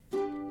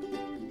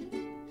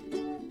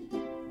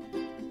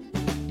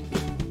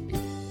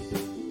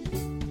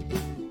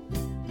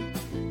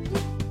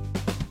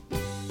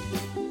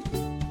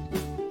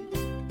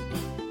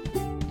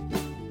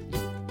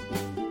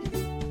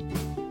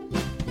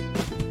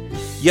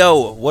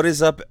Yo, what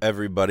is up,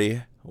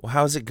 everybody?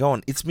 How's it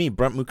going? It's me,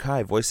 Brent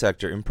Mukai, voice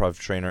actor, improv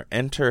trainer,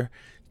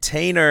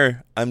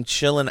 entertainer. I'm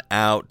chilling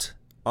out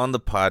on the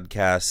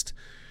podcast.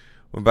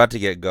 We're about to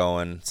get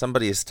going.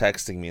 Somebody is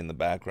texting me in the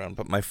background,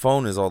 but my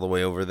phone is all the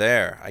way over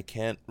there. I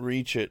can't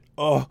reach it.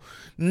 Oh,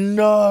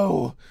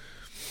 no.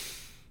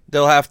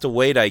 They'll have to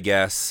wait, I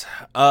guess.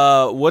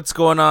 What's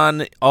going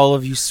on, all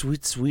of you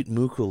sweet, sweet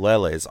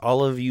mukuleles,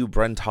 all of you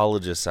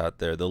Brentologists out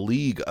there, the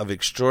League of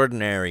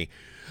Extraordinary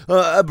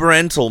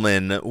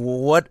Brentalman,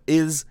 what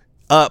is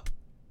up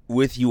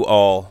with you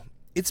all?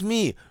 It's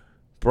me,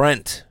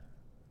 Brent.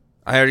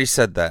 I already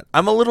said that.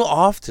 I'm a little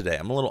off today.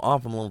 I'm a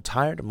little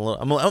tired. I'm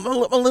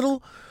a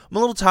little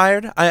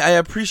tired. I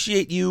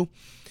appreciate you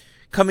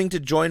coming to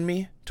join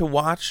me to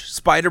watch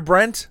Spider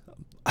Brent.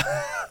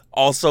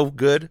 Also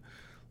good.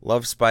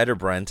 Love Spider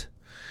Brent.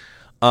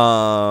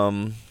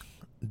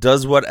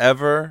 Does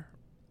whatever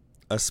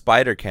a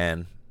spider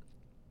can.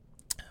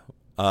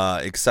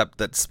 Except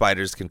that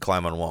spiders can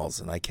climb on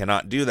walls, and I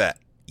cannot do that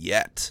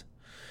yet.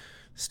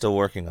 Still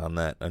working on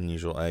that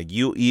unusual egg.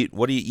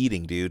 What are you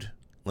eating, dude?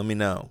 Let me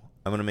know.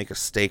 I'm going to make a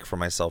steak for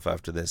myself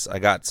after this. I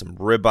got some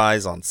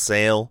ribeyes on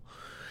sale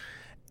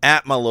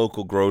at my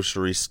local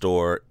grocery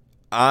store.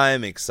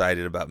 I'm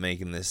excited about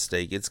making this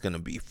steak. It's going to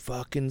be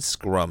fucking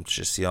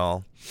scrumptious,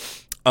 y'all.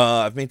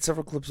 I've made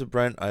several clips of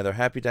Brent, either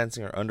happy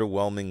dancing or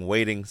underwhelming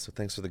waiting, so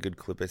thanks for the good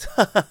clip.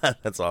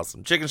 That's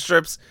awesome. Chicken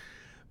strips.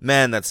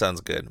 Man, that sounds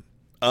good.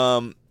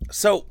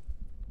 So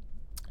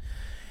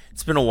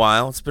it's been a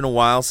while. It's been a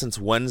while since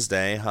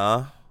Wednesday,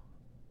 huh?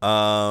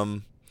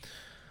 I'm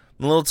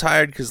a little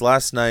tired because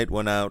last night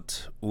went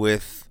out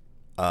with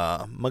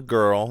my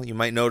girl. You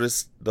might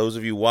notice, those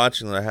of you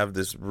watching, that I have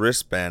this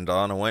wristband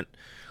on. I went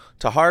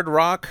to Hard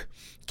Rock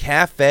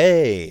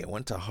Cafe.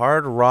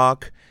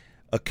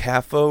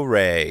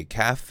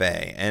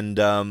 Cafe,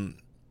 and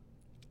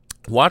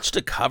watched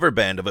a cover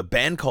band of a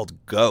band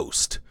called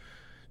Ghost.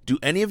 Do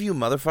any of you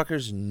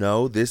motherfuckers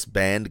know this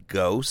band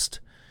Ghost?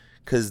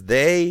 Because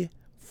they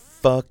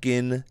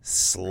fucking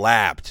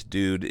slapped,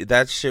 dude.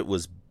 That shit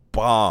was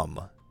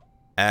bomb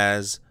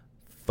as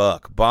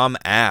fuck. Bomb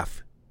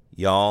AF,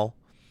 y'all.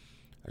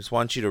 I just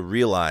want you to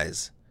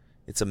realize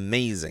it's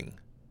amazing.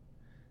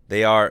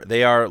 They are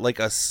like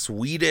a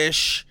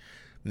Swedish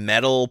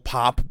metal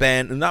pop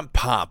band. Not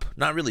pop,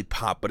 not really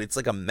pop, but it's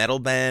like a metal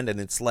band,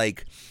 and it's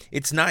like,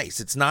 it's nice.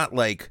 It's not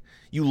like,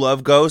 you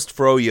love Ghost?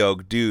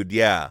 Froyog, dude,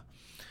 yeah.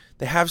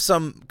 They have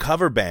some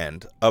cover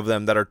band of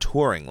them that are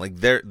touring.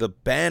 Like, the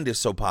band is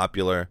so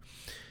popular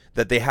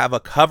that they have a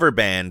cover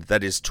band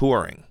that is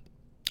touring.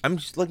 I'm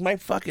just like, my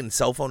fucking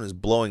cell phone is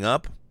blowing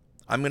up.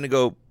 I'm gonna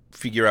go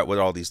figure out what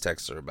all these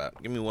texts are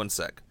about. Give me 1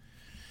 sec.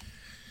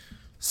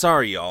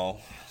 Sorry, y'all.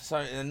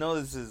 Sorry, I know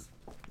this is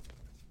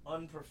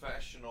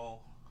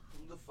unprofessional.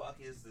 Who the fuck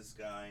is this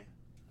guy?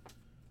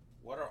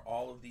 What are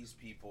all of these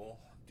people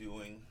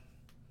doing?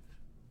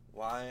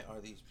 Why are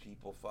these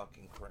people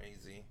fucking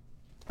crazy?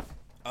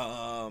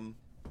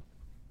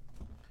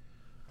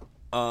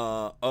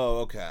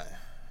 Okay.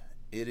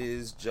 It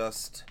is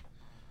just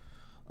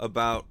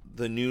about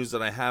the news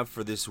that I have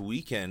for this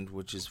weekend,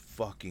 which is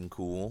fucking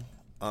cool.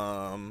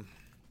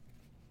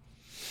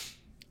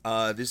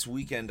 This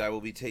weekend I will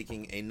be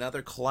taking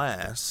another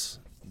class.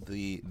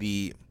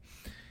 The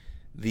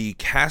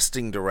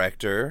casting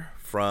director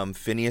from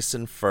Phineas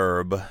and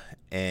Ferb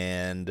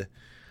and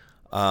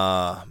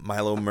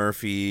Milo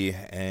Murphy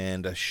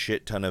and a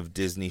shit ton of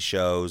Disney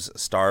shows,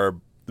 Star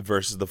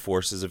versus the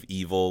Forces of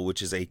Evil, which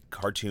is a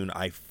cartoon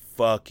I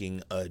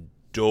fucking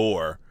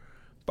adore,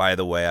 by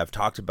the way. I've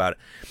talked about it.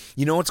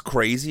 You know what's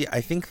crazy? I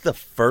think the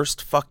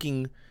first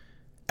fucking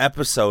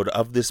episode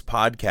of this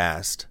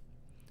podcast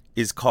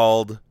is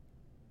called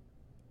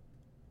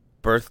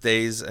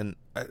Birthdays, and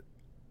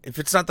if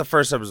it's not the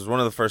first episode, it's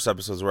one of the first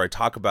episodes where I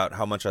talk about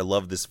how much I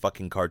love this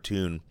fucking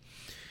cartoon.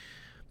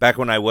 Back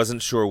when I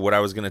wasn't sure what I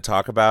was going to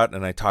talk about,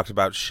 and I talked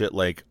about shit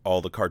like all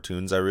the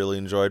cartoons I really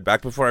enjoyed,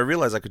 back before I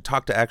realized I could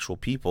talk to actual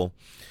people.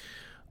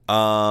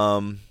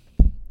 And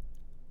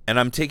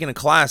I'm taking a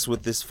class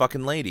with this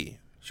fucking lady.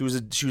 She was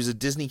a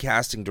Disney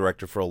casting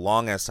director for a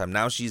long ass time.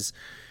 Now she's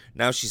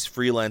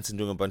freelance and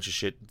doing a bunch of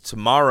shit.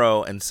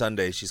 Tomorrow and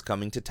Sunday she's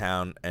coming to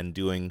town and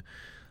doing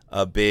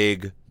a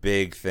big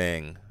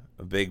thing,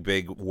 a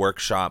big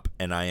workshop,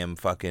 and I am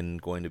fucking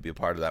going to be a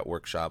part of that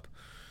workshop.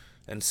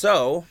 And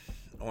so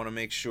I want to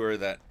make sure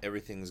that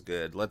everything's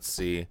good. Let's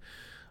see.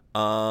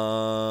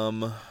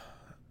 Bum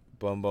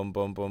bum bum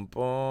bum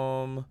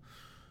bum.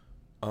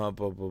 Bum bum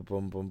bum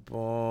bum bum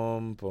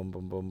bum. Bum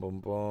bum bum bum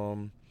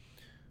bum.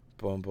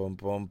 Bum bum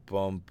bum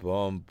bum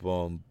bum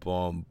bum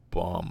bum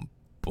bum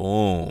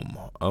boom.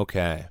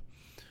 Okay.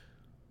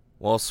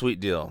 Well, sweet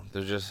deal.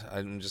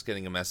 I'm just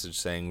getting a message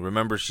saying,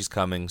 remember she's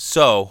coming.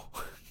 So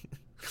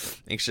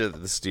make sure that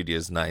the studio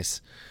is nice.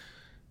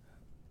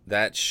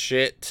 That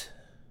shit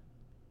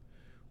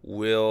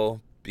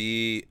will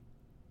be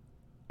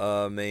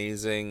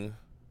amazingly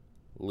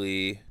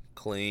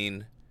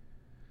clean.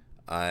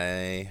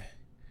 I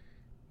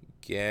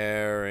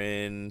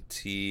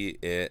guarantee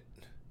it.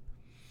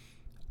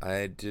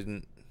 I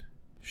didn't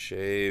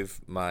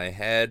Shave my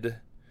head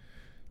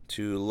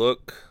to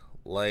look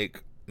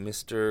like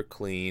Mr.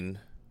 Clean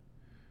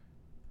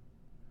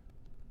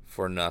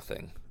for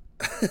nothing.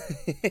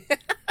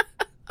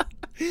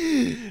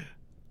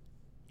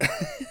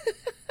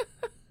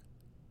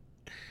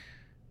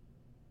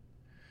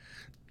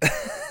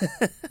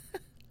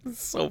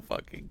 So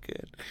fucking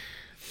good.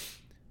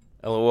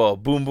 LOL.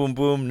 Boom, boom,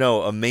 boom.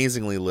 No,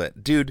 amazingly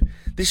lit. Dude,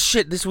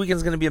 this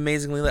weekend's going to be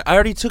amazingly lit. I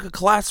already took a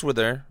class with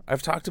her.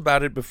 I've talked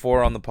about it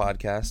before on the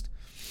podcast.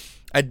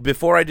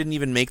 Before I didn't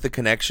even make the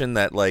connection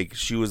that, like,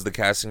 she was the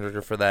casting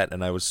director for that,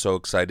 and I was so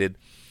excited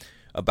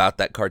about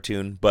that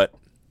cartoon. But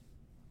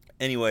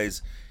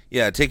anyways,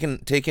 yeah,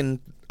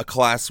 taking a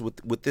class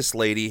with this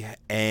lady,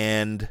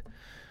 and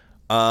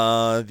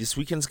this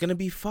weekend's going to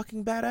be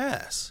fucking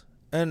badass.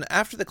 And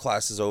after the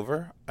class is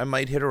over, I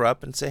might hit her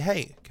up and say,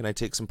 hey, can I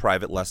take some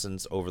private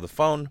lessons over the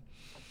phone?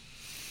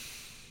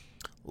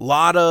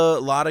 Lot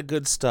of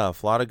good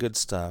stuff.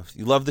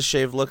 You love the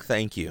shaved look?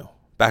 Thank you.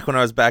 Back when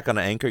I was back on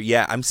Anchor?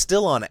 Yeah, I'm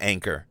still on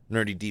Anchor,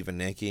 Nerdy Diva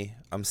Nikki.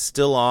 I'm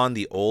still on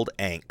the old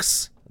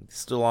Anks.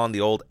 Still on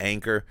the old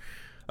Anchor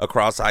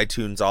across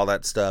iTunes, all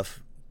that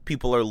stuff.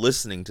 People are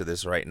listening to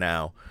this right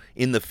now.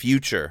 In the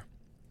future,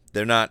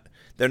 they're not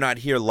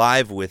here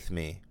live with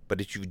me. But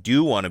if you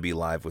do want to be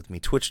live with me,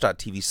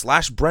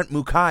 twitch.tv/Brent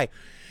Mukai,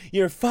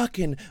 you're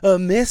fucking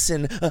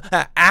missing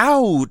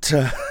out.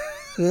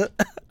 I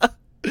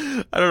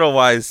don't know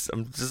why.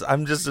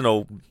 I'm just in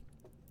a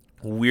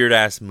weird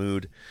ass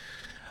mood.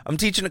 I'm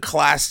teaching a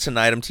class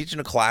tonight. I'm teaching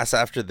a class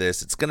after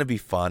this. It's gonna be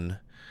fun.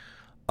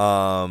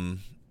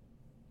 Amazing.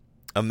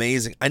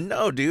 I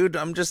know, dude.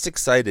 I'm just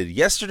excited.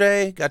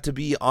 Yesterday, got to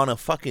be on a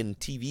fucking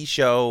TV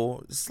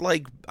show. It's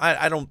like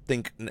I don't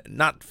think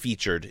not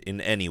featured in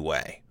any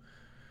way.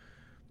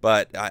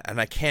 But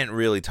I can't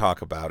really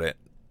talk about it.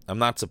 I'm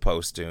not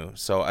supposed to,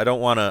 so I don't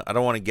want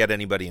to get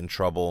anybody in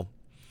trouble.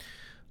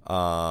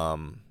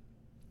 My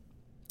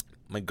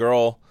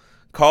girl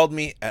called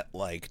me at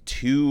like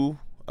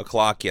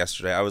 2:00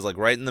 yesterday. I was like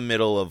right in the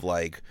middle of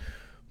like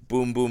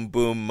boom boom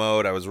boom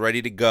mode. I was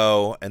ready to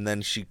go, and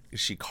then she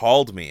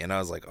called me, and I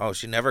was like, oh,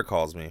 she never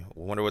calls me. I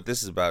wonder what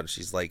this is about.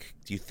 She's like,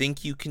 do you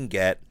think you can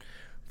get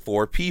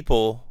 4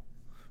 people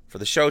for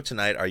the show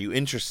tonight? Are you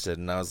interested?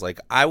 And I was like,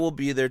 I will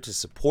be there to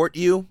support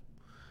you.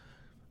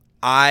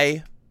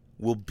 I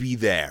will be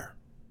there.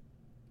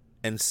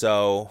 And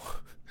so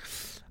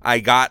I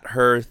got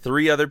her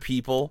 3 other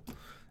people,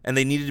 and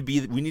we needed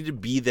to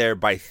be there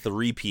by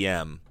 3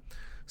 p.m.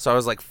 So I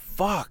was like,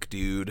 fuck,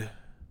 dude.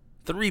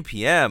 3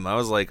 p.m. I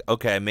was like,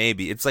 okay,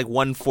 maybe. It's like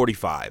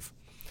 1:45.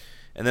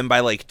 And then by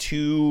like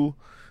 2:05,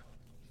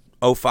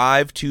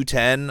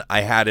 2:10,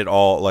 I had it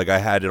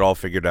all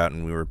figured out,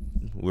 and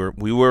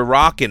we were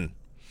rocking.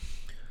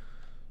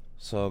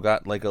 So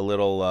got like a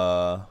little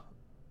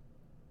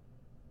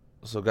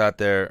got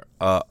there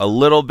a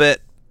little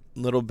bit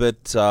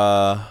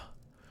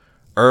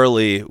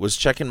early, was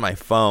checking my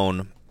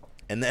phone,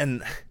 and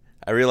then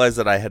I realized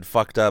that I had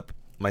fucked up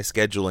my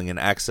scheduling and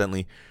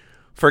accidentally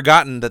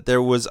forgotten that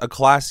there was a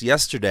class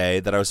yesterday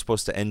that I was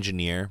supposed to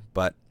engineer,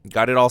 but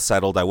got it all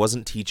settled. I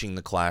wasn't teaching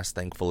the class,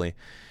 thankfully.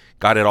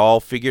 Got it all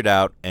figured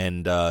out,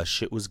 and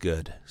shit was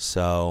good.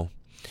 So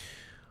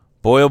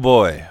boy, oh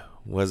boy,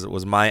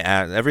 was my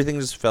ass. Everything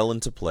just fell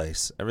into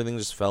place. Everything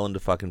just fell into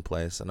fucking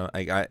place. And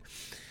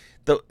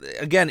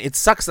again, it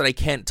sucks that I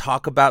can't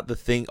talk about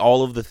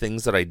all of the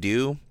things that I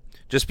do,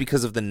 just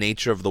because of the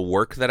nature of the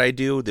work that I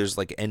do. There's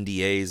like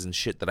NDAs and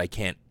shit that I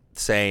can't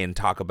say and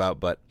talk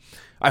about, but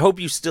I hope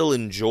you still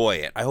enjoy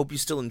it. I hope you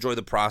still enjoy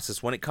the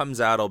process. When it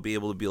comes out, I'll be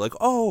able to be like,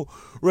 oh,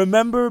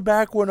 remember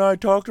back when I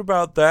talked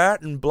about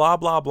that and blah,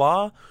 blah,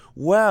 blah?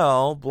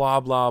 Well, blah,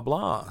 blah,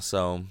 blah.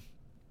 So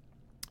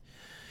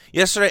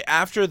yesterday,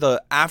 after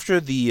the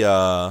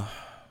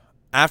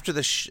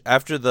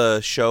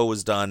show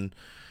was done,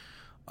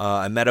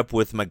 I met up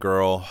with my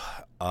girl,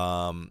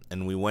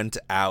 and we went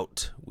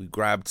out. We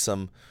grabbed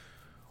some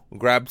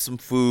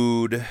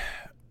food.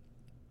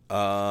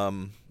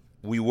 That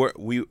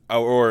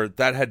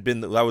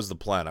was the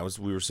plan.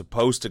 We were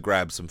supposed to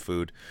grab some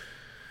food,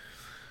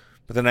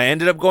 but then I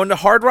ended up going to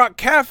Hard Rock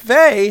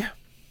Cafe.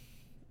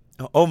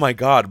 Oh my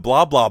god,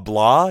 blah blah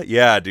blah.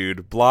 Yeah,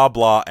 dude, blah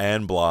blah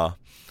and blah.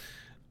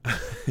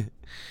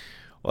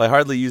 Well, I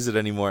hardly use it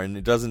anymore, and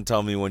it doesn't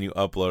tell me when you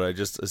upload. I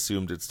just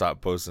assumed it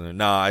stopped posting it.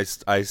 No, I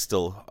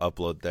still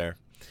upload there.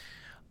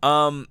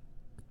 So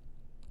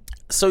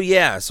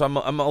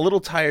I'm a little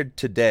tired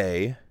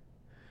today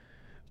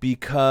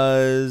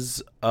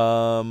because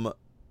I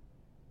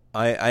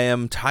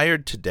am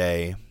tired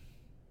today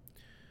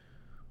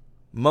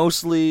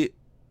mostly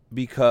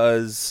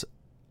because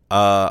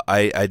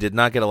I did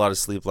not get a lot of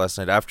sleep last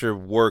night. After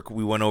work,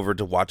 we went over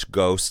to watch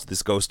Ghost,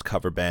 this Ghost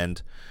cover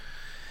band.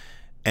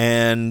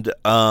 And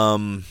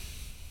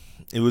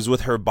it was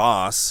with her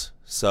boss,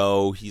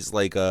 so he's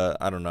like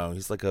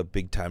he's like a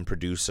big time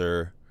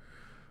producer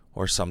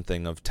or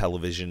something of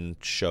television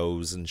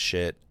shows and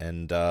shit.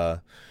 And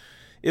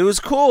it was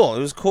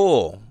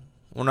cool.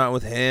 Went out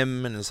with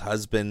him and his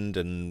husband,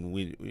 and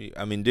we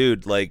I mean,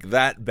 dude, like,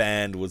 that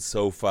band was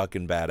so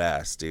fucking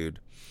badass, dude.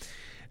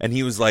 And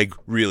he was like,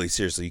 really,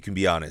 seriously, you can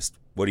be honest.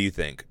 What do you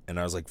think? And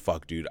I was like,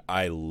 fuck, dude,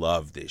 I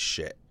love this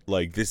shit.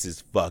 Like, this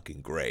is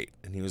fucking great.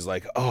 And he was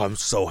like, oh, I'm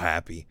so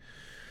happy.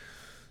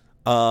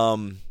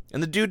 And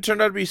the dude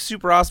turned out to be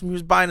super awesome. He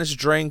was buying us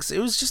drinks. It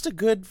was just a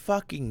good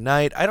fucking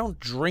night. I don't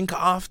drink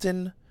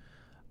often.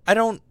 I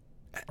don't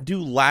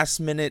do last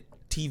minute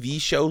TV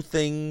show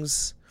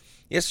things.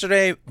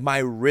 Yesterday, my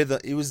rhythm,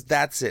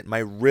 that's it. My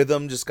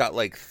rhythm just got,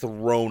 like,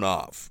 thrown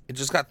off. It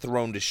just got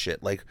thrown to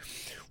shit. Like,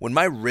 when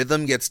my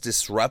rhythm gets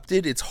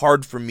disrupted, it's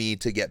hard for me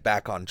to get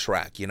back on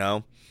track, you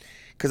know?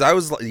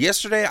 Because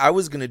yesterday, I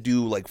was going to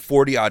do, like,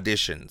 40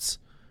 auditions,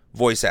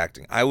 voice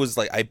acting. I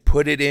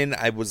put it in.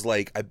 I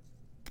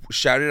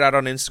shouted out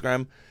on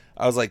Instagram.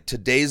 I was like,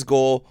 today's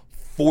goal,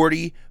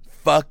 40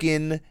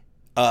 fucking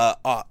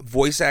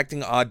voice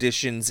acting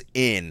auditions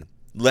in.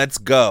 Let's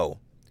go.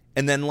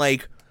 And then,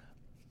 like,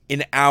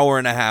 an hour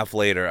and a half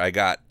later, I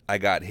got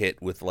hit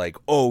with, like,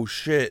 oh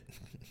shit,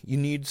 you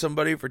need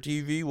somebody for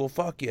TV? Well,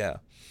 fuck yeah.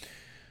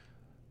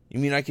 You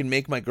mean I can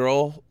make my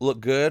girl look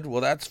good? Well,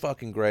 that's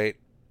fucking great.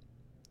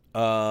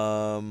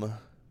 So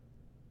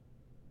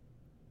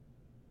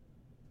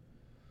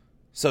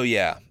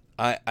yeah,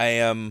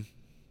 I'm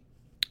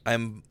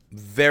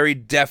very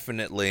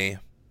definitely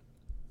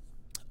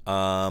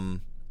very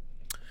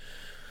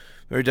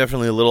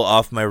definitely a little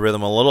off my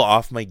rhythm, a little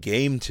off my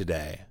game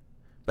today.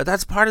 But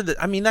that's part of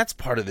that's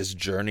part of this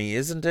journey,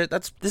 isn't it?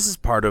 This is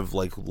part of,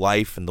 like,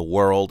 life and the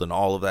world and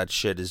all of that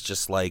shit. Is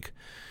just like,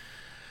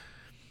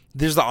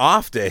 there's the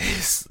off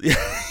days.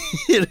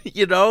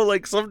 You know,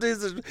 like, some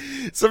days it's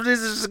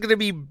just going to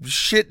be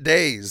shit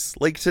days.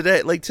 Like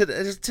today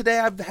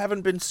I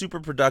haven't been super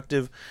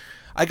productive.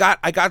 I got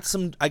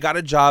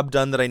a job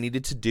done that I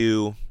needed to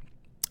do.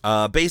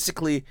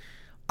 Basically,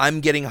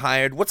 I'm getting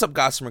hired. What's up,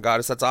 Gossamer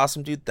Goddess? That's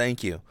awesome, dude.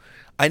 Thank you.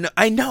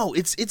 I know.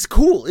 It's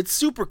cool. It's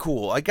super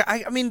cool.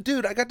 I mean,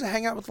 dude, I got to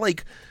hang out with,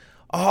 like,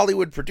 a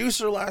Hollywood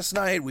producer last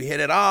night. We hit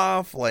it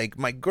off. Like,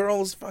 my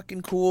girl's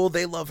fucking cool.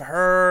 They love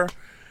her.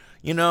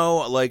 You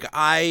know, like,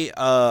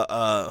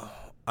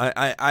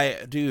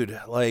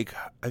 dude, like,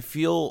 I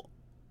feel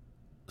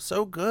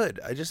so good.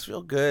 I just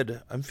feel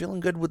good. I'm feeling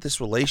good with this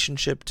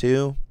relationship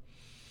too.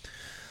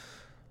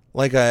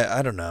 Like,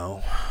 I don't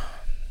know.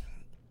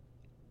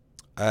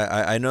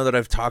 I know that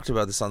I've talked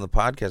about this on the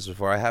podcast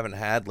before. I haven't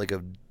had, like,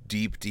 a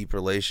deep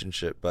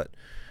relationship, but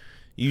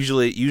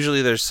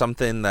usually there's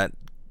something that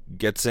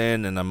gets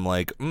in and I'm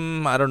like,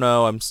 I don't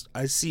know.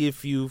 I see a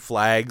few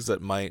flags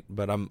that might,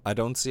 but I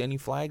don't see any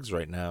flags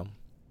right now.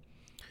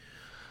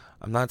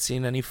 I'm not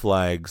seeing any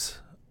flags.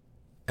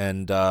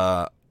 And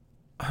I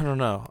don't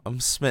know.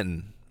 I'm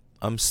smitten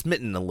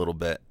a little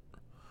bit.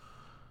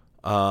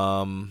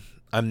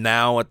 We're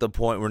now at the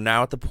point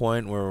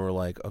where we're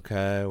like,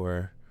 okay,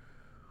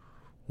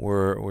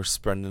 we're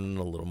spending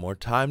a little more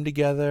time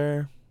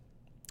together.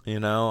 You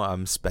know,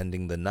 I'm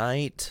spending the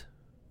night.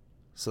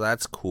 So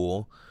that's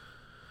cool.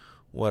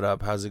 What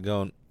up? How's it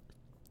going?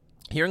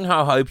 Hearing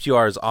how hyped you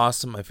are is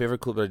awesome. My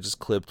favorite clip that I just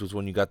clipped was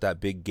when you got that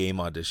big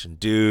game audition.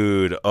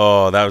 Dude,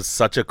 oh, that was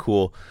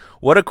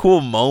what a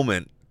cool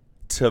moment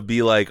to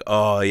be like,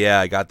 oh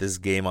yeah, I got this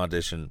game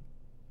audition.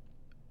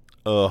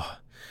 Ugh.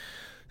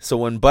 So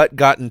when Butt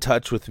got in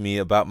touch with me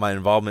about my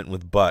involvement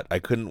with Butt, I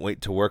couldn't wait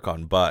to work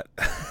on Butt.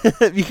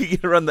 You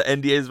can run the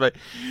NDAs by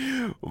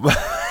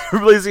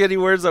replacing any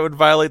words that would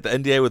violate the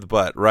NDA with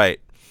Butt.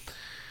 Right.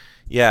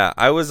 Yeah,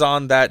 I was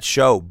on that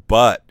show,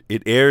 Butt.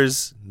 It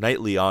airs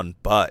nightly on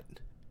Butt.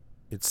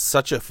 It's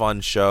such a fun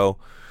show.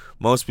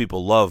 Most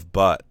people love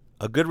Butt.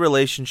 A good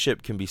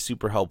relationship can be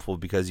super helpful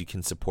because you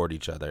can support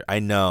each other. I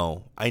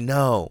know.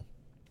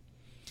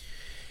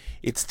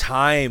 It's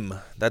time.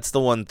 That's the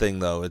one thing,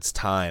 though. It's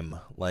time.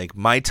 Like,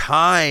 my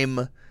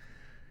time,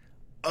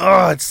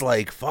 it's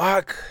like,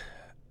 fuck.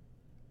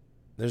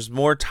 There's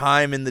more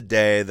time in the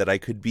day that I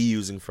could be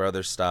using for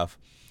other stuff.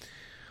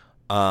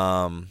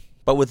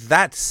 But with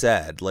that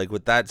said,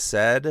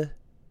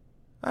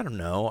 I don't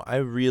know. I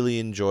really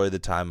enjoy the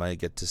time I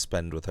get to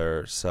spend with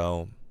her.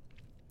 So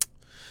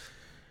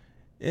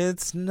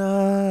it's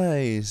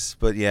nice.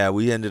 But yeah,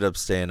 we ended up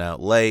staying out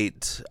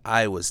late.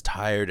 I was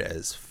tired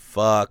as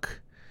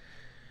fuck.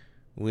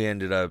 We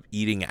ended up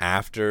eating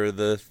after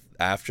the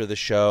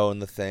show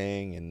and the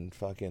thing, and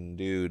fucking,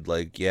 dude,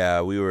 like,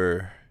 yeah, we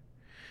were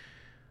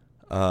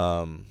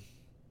I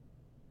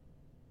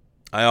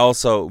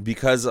also,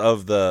 because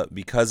of the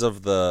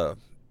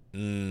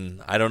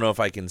I don't know if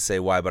I can say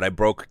why, but I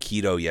broke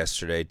keto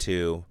yesterday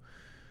too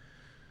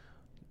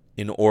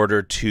in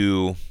order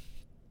to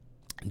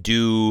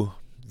do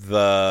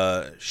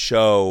the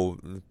show.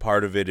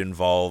 Part of it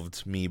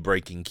involved me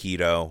breaking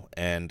keto,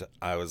 and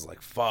I was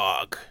like,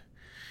 fuck.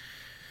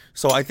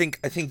 So I think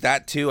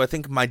that too. I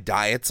think my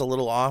diet's a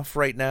little off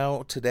right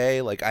now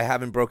today. Like, I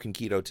haven't broken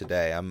keto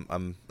today.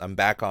 I'm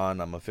back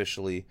on. I'm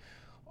officially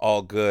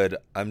all good.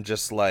 I'm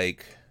just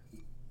like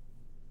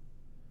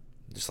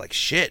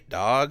shit,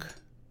 dog.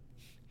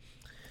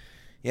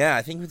 Yeah,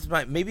 I think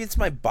maybe it's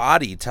my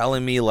body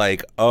telling me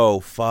like, oh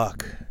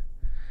fuck.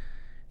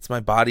 It's my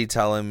body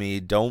telling me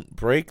don't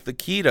break the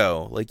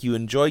keto. Like you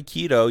enjoy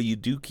keto, you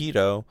do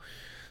keto.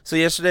 So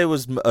yesterday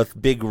was a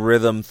big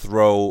rhythm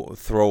throw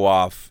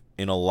off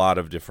in a lot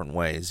of different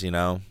ways, you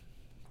know.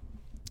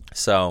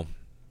 So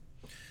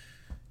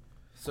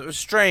it was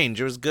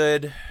strange. It was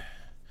good.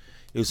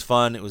 It was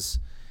fun. It was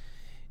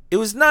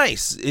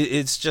nice.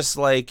 It's just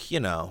like, you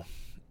know,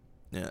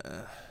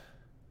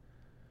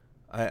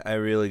 I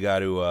really got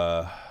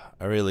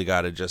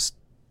to just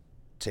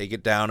take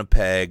it down a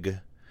peg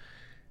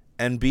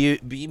and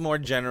be more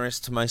generous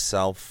to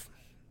myself.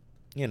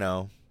 You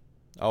know,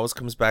 always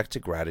comes back to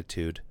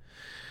gratitude.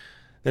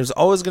 There's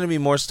always going to be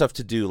more stuff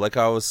to do. Like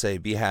I always say,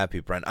 be happy,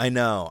 Brent. I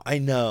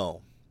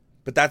know.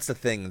 But that's the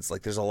thing. It's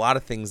like there's a lot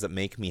of things that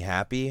make me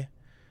happy.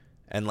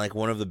 And like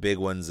one of the big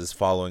ones is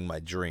following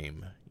my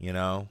dream, you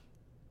know?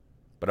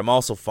 But I'm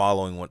also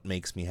following what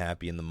makes me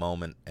happy in the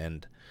moment.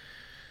 And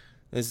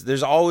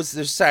there's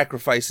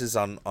sacrifices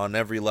on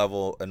every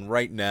level. And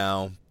right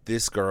now,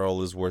 this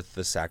girl is worth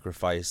the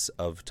sacrifice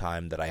of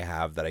time that I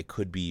have that I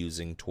could be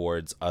using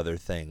towards other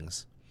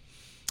things.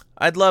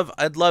 I'd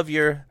love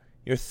your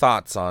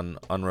thoughts on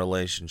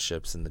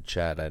relationships in the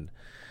chat. I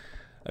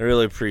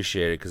really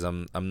appreciate it because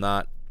I'm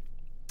not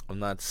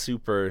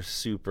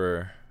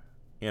super,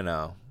 you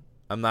know,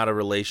 I'm not a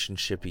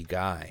relationshipy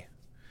guy.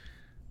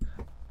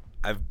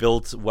 I've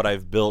built what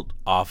I've built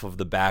off of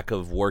the back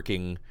of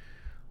working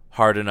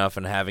hard enough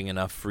and having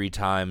enough free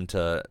time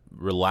to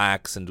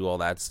relax and do all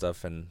that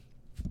stuff. And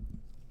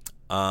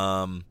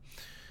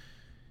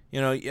you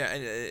know,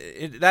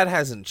 yeah, that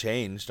hasn't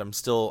changed. I'm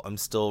still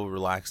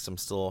relaxed. I'm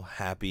still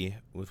happy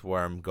with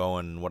where I'm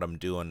going and what I'm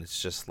doing.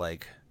 It's just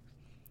like,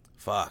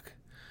 fuck.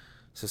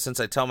 So since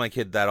I tell my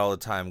kid that all the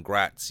time,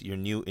 Gratz, your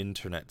new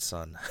internet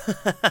son.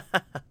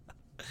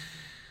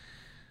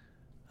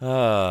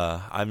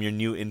 I'm your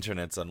new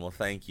internet son. Well,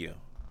 thank you.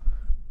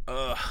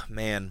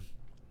 Man.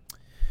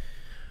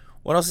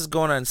 What else is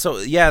going on? So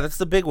yeah, that's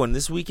the big one.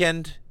 This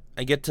weekend,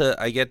 I get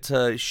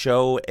to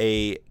show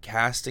a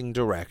casting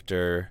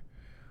director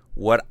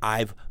what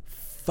I've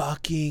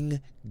fucking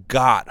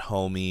got,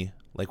 homie.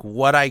 Like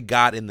what I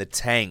got in the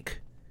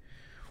tank.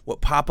 What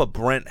Papa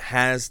Brent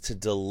has to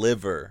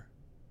deliver.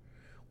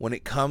 When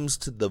it comes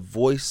to the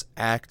voice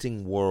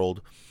acting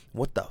world,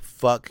 what the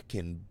fuck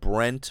can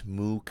Brent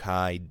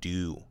Mukai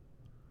do?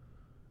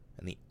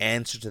 And the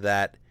answer to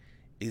that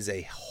is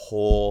a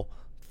whole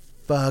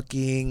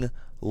fucking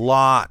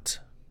lot.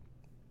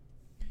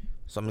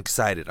 So I'm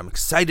excited. I'm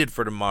excited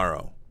for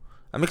tomorrow.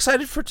 I'm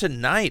excited for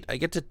tonight. I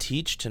get to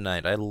teach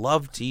tonight. I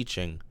love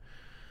teaching.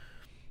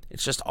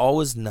 It's just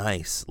always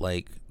nice.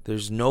 Like,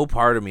 there's no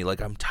part of me.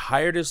 Like, I'm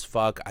tired as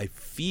fuck. I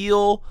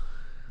feel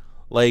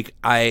like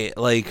I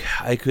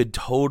could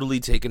totally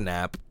take a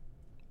nap.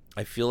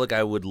 I feel like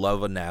I would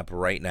love a nap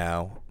right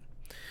now.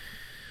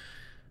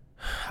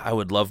 I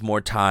would love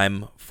more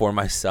time for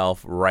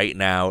myself right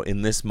now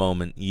in this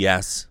moment,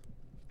 yes.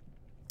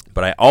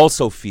 But I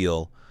also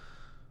feel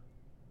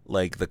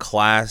like the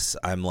class,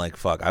 I'm like,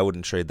 fuck, I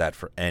wouldn't trade that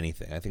for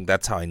anything. I think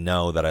that's how I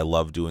know that I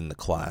love doing the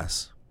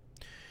class.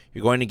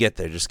 You're going to get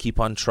there. Just keep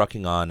on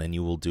trucking on and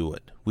you will do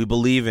it. We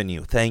believe in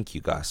you. Thank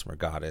you, Gossamer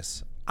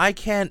Goddess. I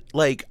can't,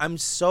 like, I'm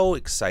so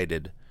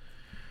excited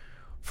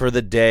for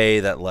the day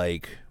that,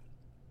 like,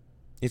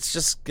 it's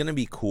just going to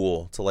be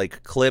cool to,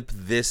 like, clip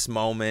this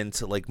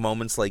moment, like,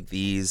 moments like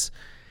these,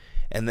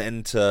 and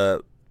then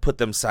to put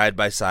them side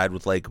by side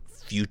with, like,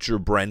 future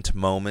Brent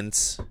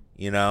moments,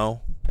 you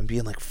know? And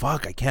being like,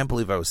 fuck, I can't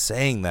believe I was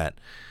saying that.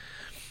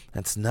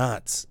 That's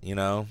nuts, you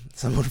know?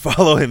 Someone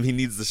follow him. He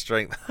needs the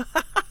strength.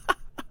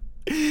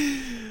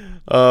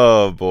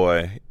 Oh,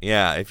 boy.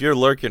 Yeah, if you're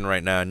lurking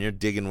right now and you're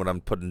digging what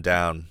I'm putting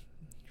down,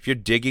 if you're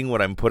digging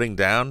what I'm putting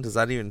down, does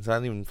that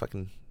even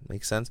fucking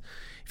make sense?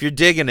 If you're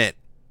digging it,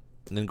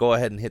 then go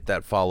ahead and hit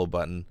that follow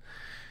button.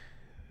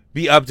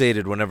 Be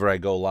updated whenever I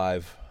go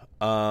live.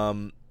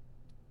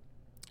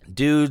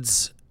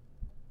 Dudes,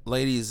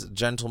 ladies,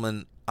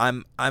 gentlemen, I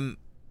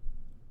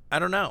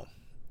don't know.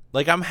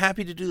 Like, I'm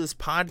happy to do this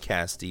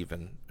podcast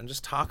even and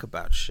just talk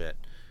about shit.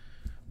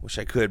 Wish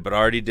I could, but I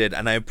already did,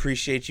 and I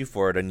appreciate you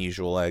for it,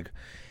 Unusual Egg.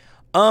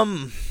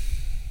 Got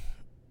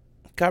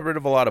rid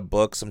of a lot of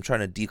books. I'm trying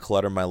to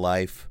declutter my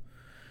life.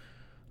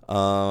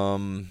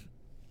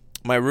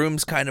 My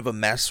room's kind of a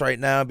mess right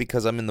now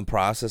because I'm in the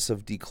process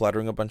of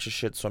decluttering a bunch of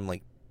shit, so I'm,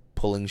 like,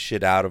 pulling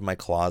shit out of my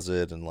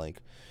closet and,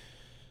 like,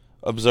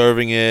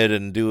 observing it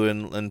and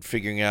doing and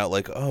figuring out,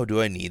 like, oh, do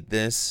I need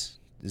this?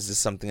 Is this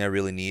something I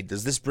really need?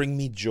 Does this bring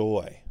me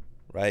joy?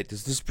 Right?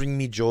 Does this bring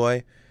me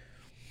joy?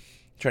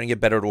 Trying to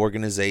get better at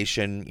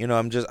organization. You know,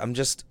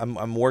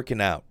 I'm working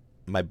out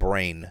my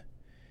brain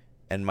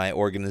and my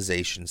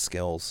organization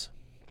skills.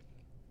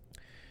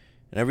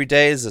 And every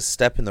day is a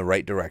step in the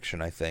right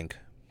direction, I think.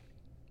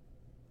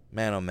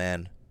 Man, oh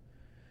man.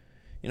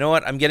 You know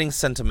what? I'm getting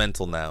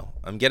sentimental now.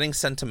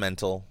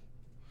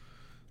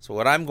 So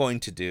what I'm going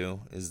to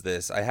do is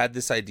this. I had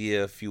this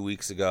idea a few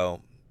weeks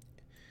ago.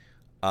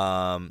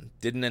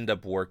 Didn't end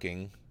up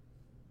working.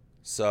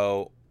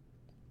 So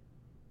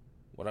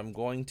what I'm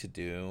going to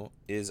do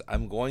is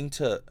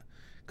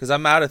because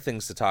I'm out of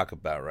things to talk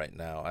about right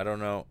now. I don't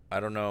know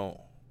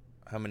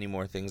how many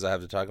more things I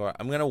have to talk about.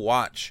 I'm going to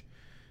watch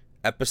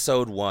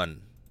episode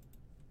 1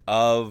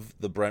 of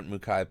the Brent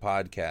Mukai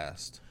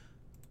podcast.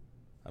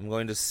 I'm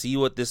going to see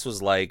what this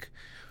was like.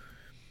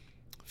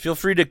 Feel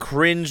free to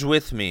cringe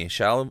with me.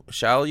 Shall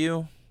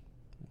you?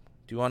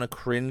 Do you want to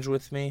cringe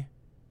with me?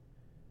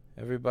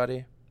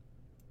 Everybody?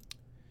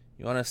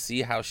 You want to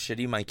see how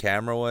shitty my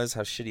camera was?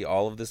 How shitty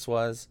all of this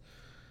was?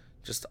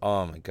 Just,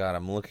 oh my God,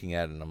 I'm looking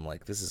at it and I'm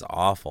like, this is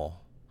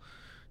awful.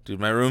 Dude,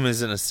 my room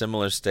is in a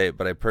similar state,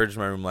 but I purged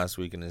my room last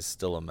week and it's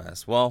still a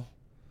mess. Well,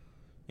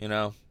 you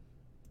know,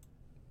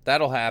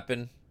 that'll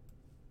happen.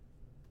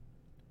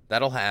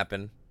 That'll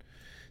happen.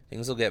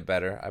 Things will get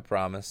better, I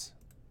promise.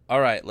 All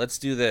right, let's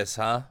do this,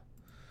 huh?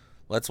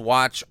 Let's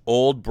watch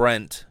old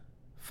Brent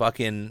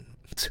fucking...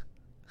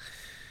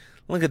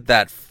 Look at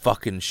that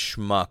fucking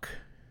schmuck.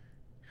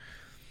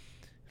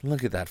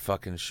 Look at that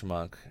fucking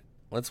schmuck.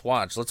 Let's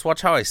watch. Let's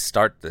watch how I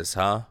start this,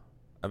 huh?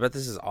 I bet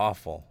this is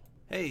awful.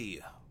 Hey,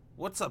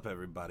 what's up,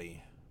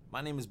 everybody?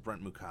 My name is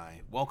Brent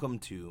Mukai. Welcome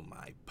to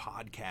my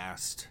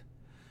podcast.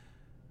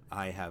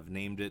 I have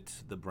named it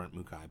the Brent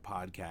Mukai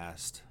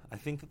Podcast. I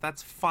think that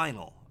that's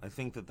final. I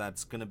think that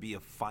that's going to be a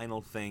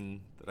final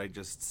thing that I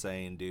just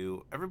say and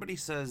do. Everybody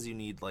says you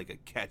need, like, a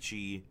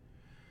catchy,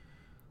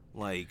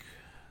 like,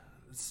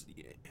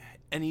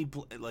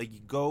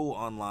 go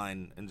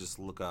online and just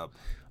look up.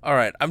 All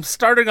right, I'm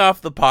starting off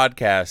the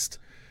podcast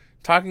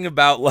talking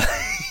about,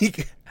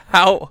 like,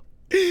 how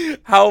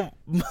the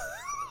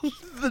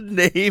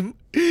name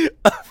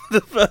of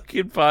the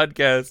fucking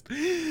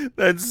podcast.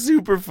 That's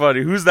super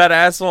funny. Who's that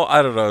asshole?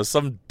 I don't know.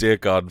 Some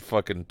dick on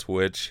fucking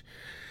Twitch.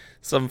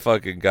 Some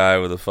fucking guy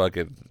with a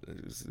fucking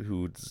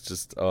who's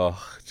just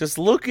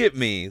look at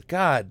me.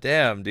 God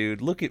damn,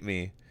 dude, look at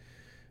me.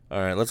 All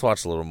right, let's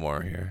watch a little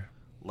more here.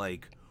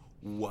 Like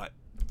what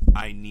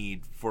I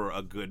need for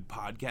a good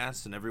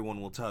podcast, and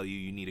everyone will tell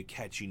you need a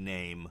catchy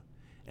name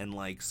and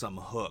like some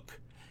hook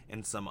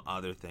and some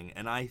other thing.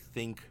 And I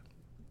think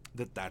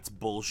that that's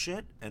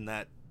bullshit, and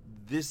that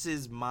this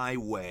is my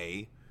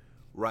way,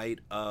 right,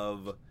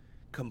 of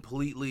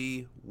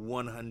completely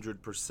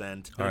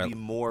 100% gonna be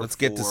more. Let's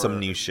get to some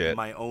new shit.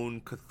 My own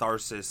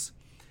catharsis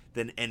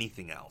than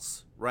anything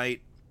else,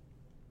 right?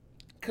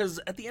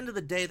 Because at the end of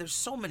the day, there's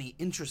so many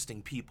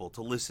interesting people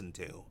to listen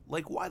to.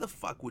 Like, why the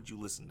fuck would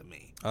you listen to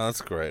me? Oh,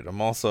 that's great.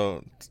 I'm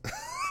also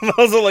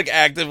like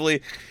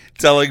actively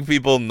telling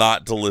people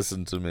not to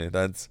listen to me.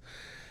 That's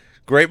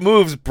great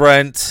moves,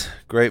 Brent.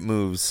 Great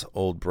moves,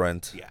 old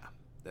Brent. Yeah,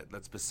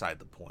 that's beside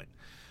the point.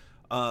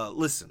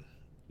 Listen,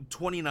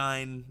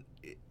 29.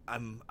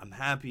 I'm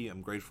happy.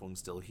 I'm grateful. I'm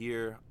still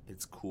here.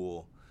 It's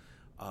cool.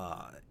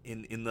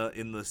 In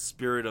the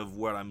spirit of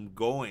where I'm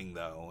going,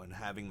 though, and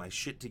having my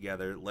shit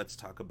together, let's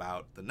talk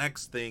about the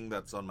next thing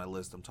that's on my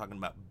list. I'm talking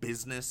about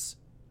business,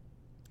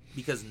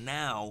 because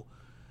now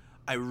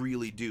I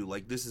really do.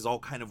 Like, this is all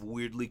kind of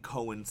weirdly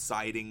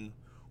coinciding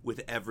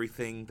with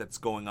everything that's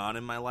going on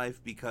in my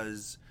life,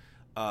 because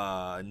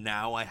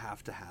now I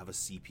have to have a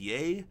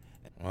CPA.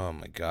 Oh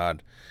my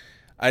God,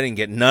 I didn't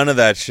get none of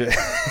that shit.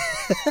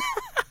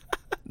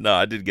 No,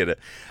 I did get it.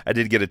 I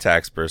did get a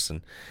tax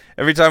person.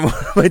 Every time one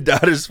of my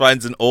daughters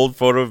finds an old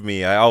photo of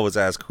me, I always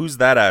ask, who's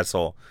that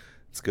asshole?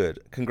 It's good.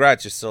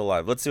 Congrats, you're still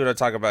alive. Let's see what I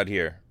talk about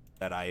here.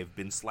 That I have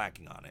been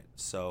slacking on it.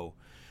 So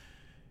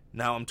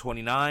now I'm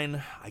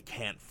 29. I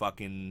can't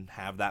fucking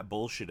have that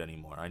bullshit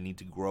anymore. I need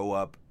to grow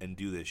up and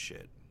do this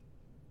shit.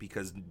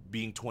 Because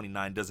being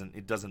 29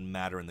 doesn't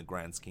matter in the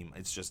grand scheme.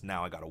 It's just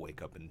now I gotta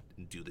wake up and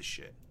do this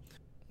shit.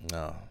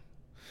 No.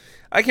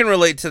 I can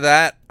relate to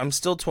that. I'm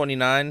still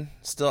 29.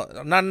 Still,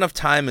 not enough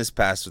time has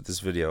passed with this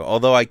video.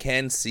 Although I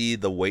can see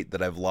the weight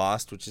that I've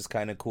lost, which is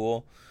kind of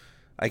cool.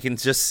 I can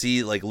just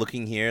see, like,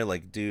 looking here,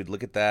 like, dude,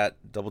 look at that.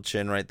 Double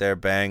chin right there,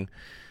 bang.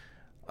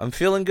 I'm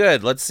feeling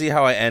good. Let's see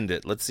how I end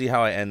it. Let's see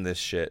how I end this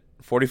shit.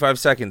 45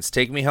 seconds.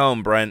 Take me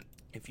home, Brent.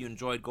 If you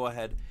enjoyed, go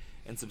ahead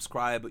and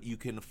subscribe. You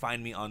can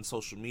find me on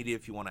social media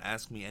if you want to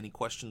ask me any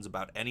questions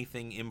about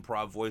anything,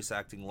 improv, voice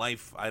acting,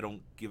 life. I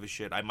don't give a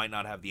shit. I might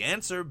not have the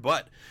answer,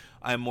 but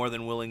I'm more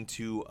than willing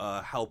to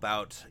help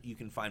out. You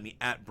can find me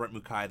at Brent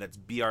Mukai. That's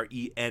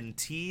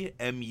BrentMukai.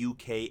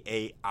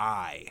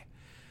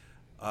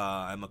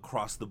 I'm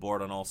across the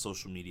board on all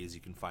social medias.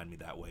 You can find me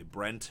that way.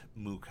 Brent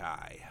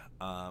Mukai.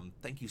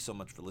 Thank you so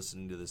much for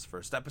listening to this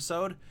first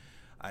episode.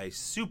 I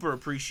super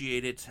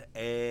appreciate it,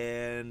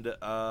 and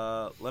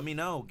let me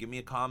know. Give me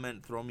a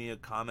comment, throw me a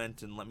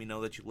comment, and let me know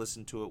that you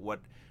listened to it,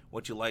 what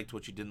you liked,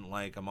 what you didn't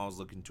like. I'm always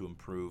looking to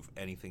improve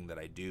anything that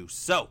I do.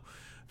 So,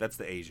 that's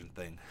the Asian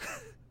thing.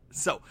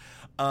 So,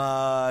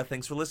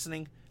 thanks for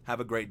listening. Have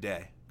a great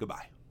day.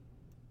 Goodbye.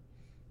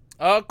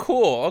 Oh,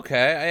 cool.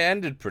 Okay, I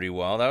ended pretty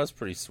well. That was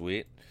pretty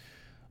sweet.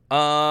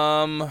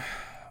 Okay.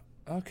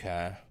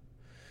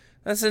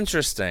 That's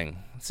interesting.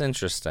 It's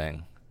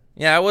interesting.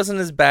 Yeah, it wasn't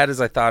as bad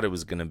as I thought it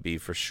was going to be,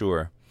 for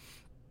sure.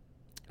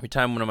 Every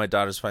time one of my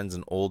daughters finds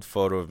an old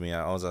photo of me,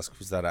 I always ask,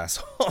 who's that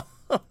asshole?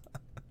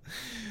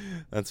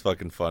 That's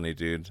fucking funny,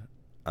 dude.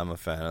 I'm a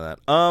fan of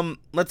that.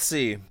 Let's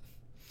see.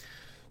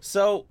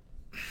 So,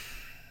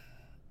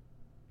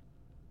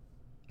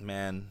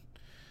 man,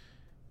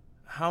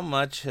 how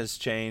much has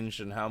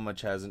changed and how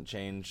much hasn't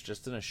changed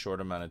just in a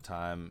short amount of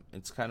time?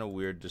 It's kind of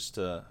weird just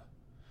to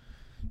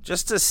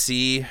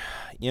see,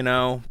 you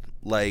know,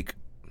 like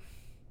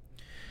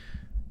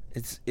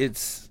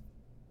it's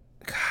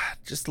God,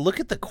 just look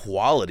at the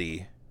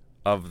quality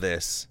of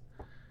this.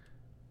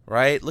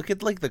 Right? Look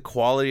at like the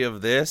quality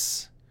of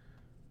this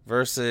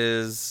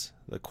versus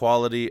the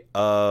quality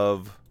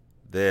of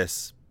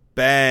this.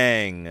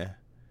 Bang.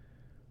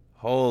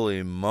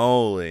 Holy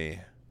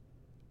moly.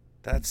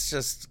 That's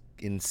just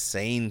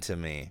insane to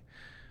me.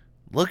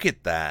 Look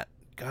at that.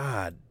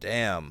 God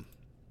damn.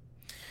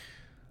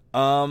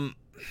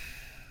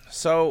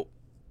 So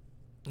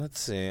let's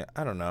see.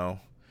 I don't know.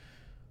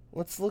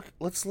 Let's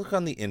look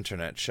on the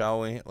internet,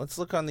 shall we? Let's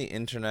look on the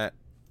internet.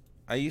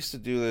 I used to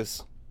do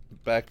this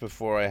back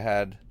before I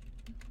had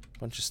a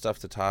bunch of stuff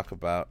to talk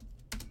about.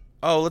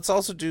 Oh, let's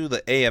also do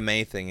the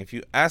AMA thing. If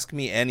you ask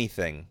me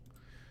anything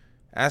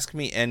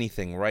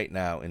right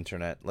now,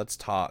 internet. Let's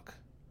talk.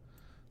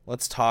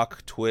 Let's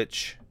talk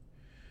Twitch.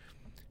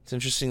 It's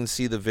interesting to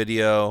see the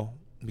video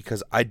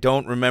because I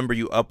don't remember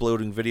you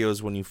uploading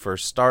videos when you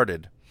first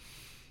started.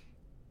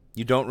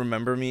 You don't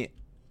remember me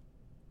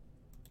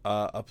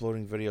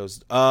uploading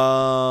videos.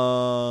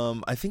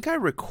 I think I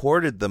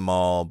recorded them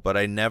all, but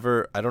I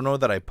don't know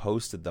that I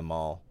posted them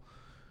all,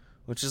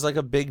 which is like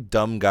a big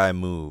dumb guy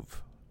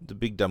move. The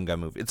big dumb guy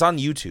move. It's on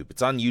YouTube.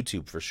 It's on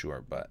YouTube for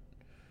sure, but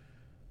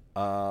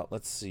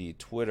let's see.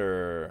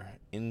 Twitter.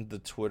 In the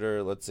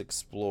Twitter, let's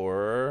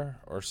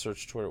explore or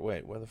search Twitter.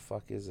 Wait, where the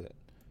fuck is it?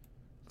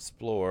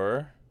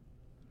 Explore.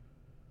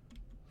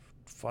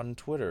 Fun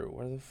Twitter.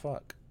 Where the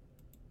fuck?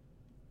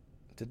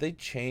 Did they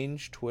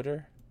change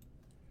Twitter?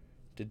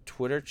 Did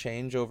Twitter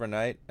change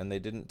overnight and they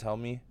didn't tell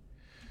me?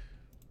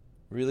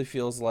 Really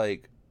feels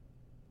like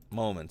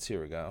moments.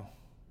 Here we go.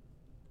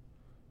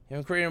 You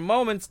haven't created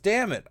moments?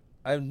 Damn it.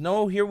 I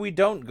know here we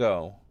don't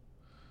go.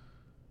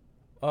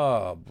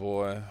 Oh,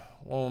 boy.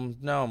 Well,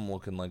 now I'm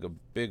looking like a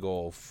big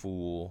old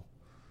fool.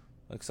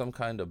 Like some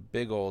kind of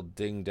big old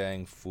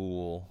ding-dang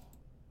fool.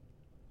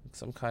 Like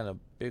some kind of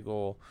big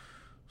old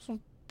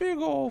fool. Big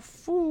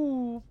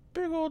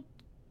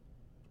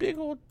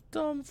old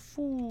dumb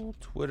fool.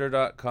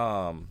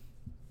 Twitter.com.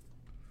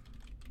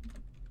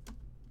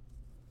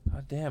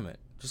 God damn it.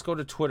 Just go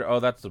to Twitter. Oh,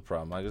 that's the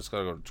problem. I just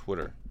gotta go to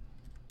Twitter.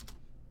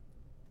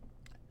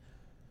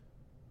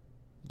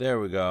 There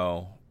we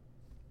go.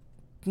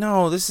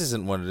 No, this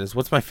isn't what it is.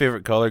 What's my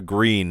favorite color?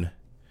 Green.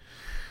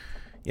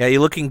 Yeah,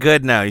 you're looking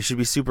good now. You should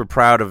be super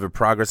proud of your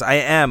progress. I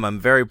am. I'm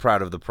very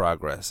proud of the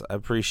progress. I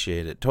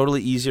appreciate it.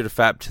 Totally easier to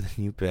fap to the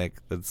new pick.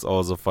 That's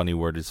always a funny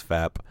word is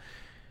fap.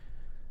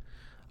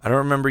 I don't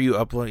remember you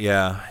upload.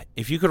 Yeah.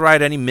 If you could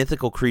ride any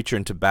mythical creature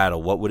into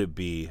battle, what would it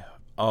be?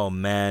 Oh,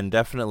 man.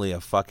 Definitely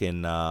a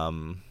fucking... I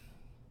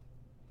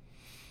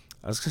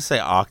was going to say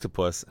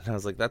octopus. And I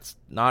was like, that's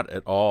not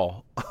at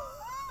all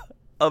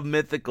a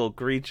mythical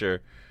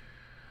creature.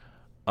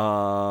 That's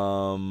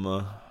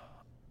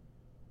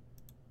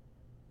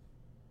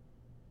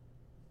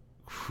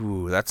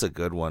a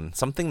good one.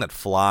 Something that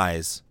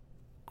flies.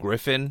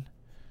 Griffin.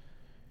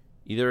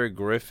 Either a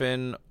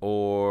griffin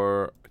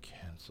or...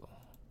 Cancel.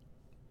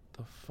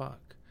 The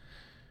fuck?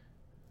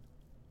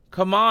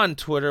 Come on,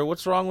 Twitter.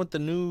 What's wrong with the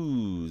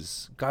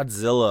news?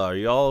 Godzilla. Are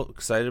y'all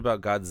excited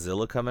about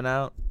Godzilla coming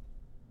out?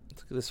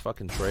 Look at this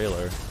fucking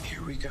trailer.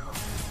 Here we go.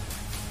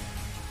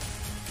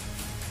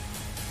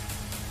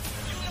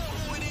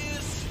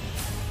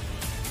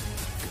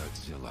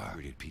 Godzilla,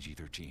 rated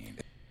PG-13.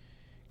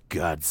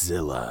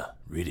 Godzilla,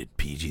 rated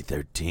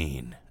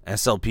PG-13.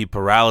 SLP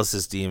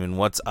Paralysis Demon,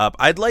 what's up?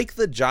 I'd like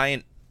the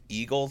giant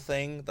eagle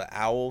thing, the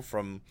owl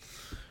from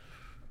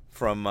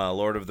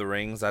Lord of the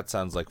Rings. That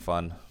sounds like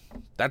fun.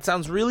 That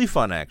sounds really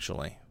fun,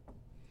 actually.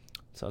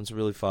 Sounds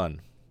really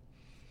fun.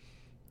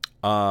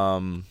 Here,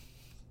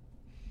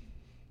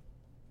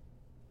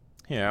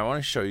 I want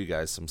to show you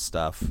guys some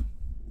stuff.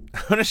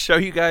 I want to show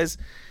you guys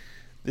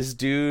this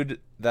dude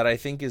that I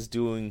think is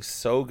doing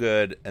so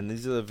good, and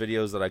these are the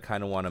videos that I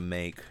kind of want to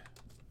make.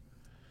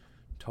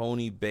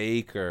 Tony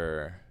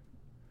Baker.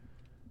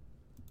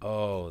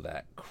 Oh,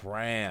 that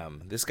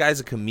cram. This guy's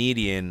a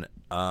comedian.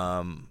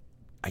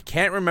 I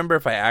can't remember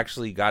if I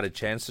actually got a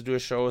chance to do a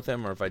show with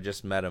him or if I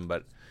just met him,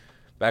 but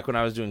back when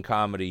I was doing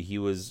comedy, he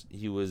was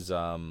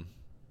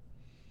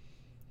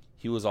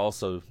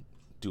also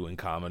doing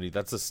comedy.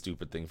 That's a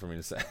stupid thing for me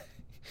to say.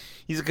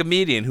 He's a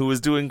comedian who was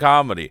doing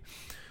comedy.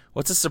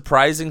 What's a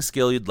surprising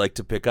skill you'd like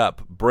to pick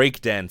up?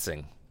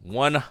 Breakdancing.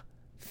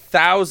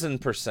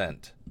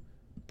 1,000%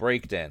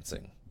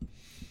 breakdancing.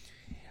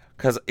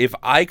 Because if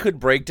I could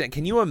breakdance,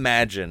 can you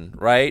imagine,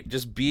 right?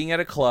 Just being at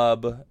a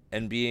club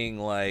and being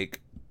like,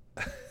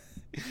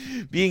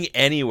 being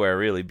anywhere,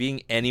 really.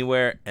 Being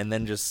anywhere, and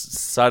then just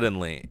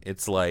suddenly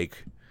it's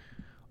like,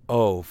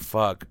 oh,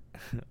 fuck.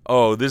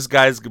 Oh, this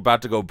guy's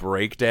about to go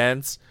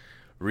breakdance?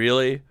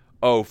 Really?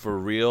 Oh, for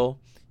real?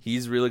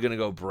 He's really going to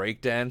go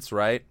breakdance,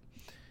 right?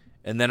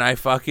 And then I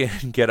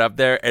fucking get up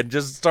there and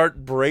just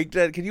start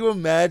breakdancing. Can you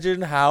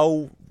imagine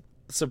how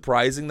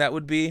surprising that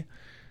would be?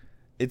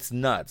 It's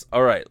nuts.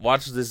 All right,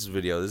 watch this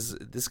video.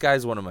 This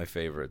guy's one of my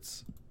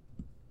favorites.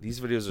 These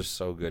videos are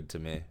so good to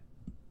me,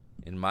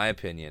 in my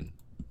opinion.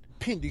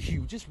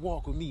 Penderhue, just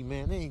walk with me,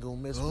 man. They ain't gonna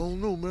mess with you. I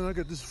don't know, man. I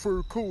got this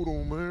fur coat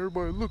on, man.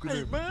 Everybody looking at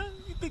me. Man,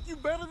 you think you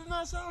better than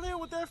us out here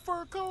with that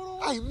fur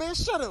coat on? Hey, man,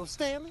 shut up,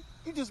 Stanley.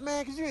 You just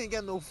mad because you ain't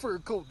got no fur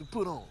coat to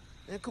put on.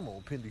 Man, come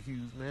on,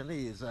 Penderhues, man.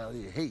 They is out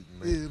here hating,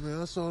 man. Yeah,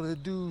 man. I saw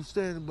that dude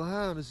standing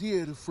behind us. He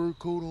had a fur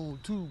coat on,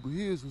 too, but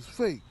his was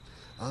fake.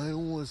 I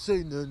don't want to say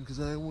nothing because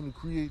I ain't want to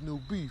create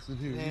no beef in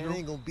here, Man, you know? there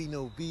ain't gonna be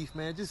no beef,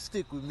 man. Just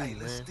stick with me, Hey,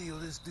 man. let's steal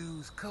this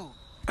dude's coat.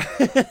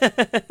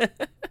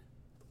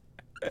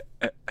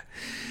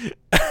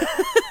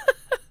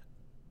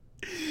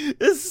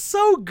 This is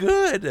so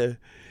good.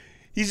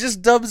 He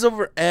just dubs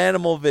over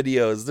animal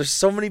videos. There's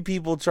so many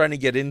people trying to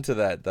get into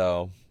that,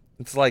 though.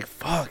 It's like,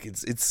 fuck,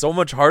 it's so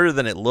much harder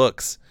than it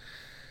looks.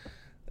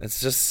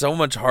 It's just so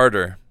much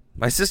harder.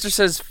 My sister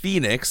says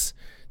Phoenix.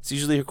 It's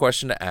usually her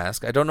question to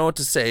ask. I don't know what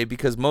to say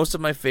because most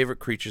of my favorite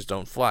creatures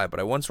don't fly, but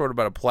I once wrote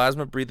about a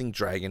plasma-breathing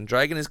dragon.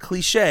 Dragon is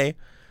cliche.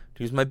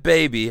 Here's my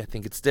baby. I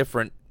think it's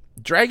different.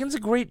 Dragon's a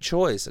great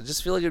choice. I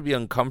just feel like it'd be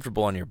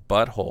uncomfortable on your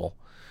butthole.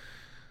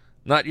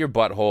 Not your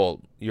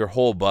butthole, your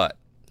whole butt.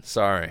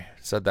 Sorry,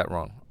 said that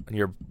wrong.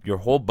 Your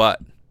whole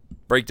butt.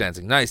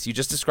 Breakdancing. Nice. You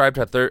just described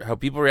how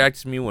people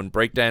reacted to me when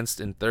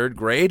breakdanced in 3rd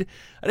grade.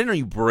 I didn't know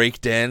you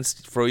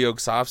breakdanced Froyo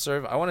soft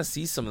serve. I want to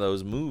see some of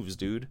those moves,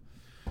 dude.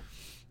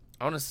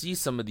 I want to see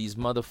some of these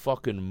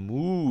motherfucking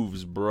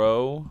moves,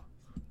 bro.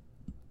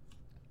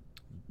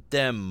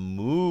 Them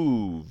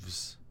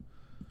moves.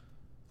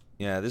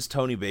 Yeah, this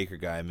Tony Baker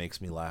guy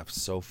makes me laugh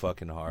so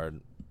fucking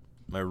hard.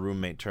 My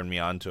roommate turned me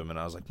on to him, and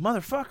I was like,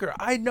 motherfucker,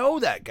 I know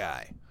that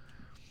guy.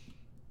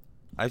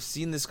 I've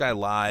seen this guy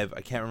live.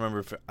 I can't remember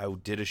if I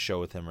did a show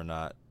with him or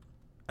not.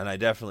 And I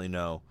definitely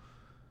know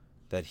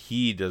that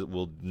he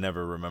will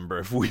never remember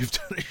if we've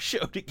done a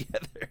show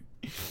together.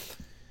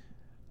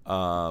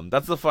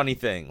 That's the funny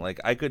thing. Like,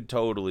 I could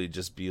totally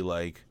just be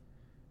like,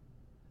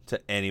 to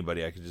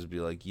anybody, I could just be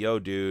like, yo,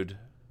 dude,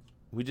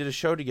 we did a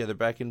show together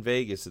back in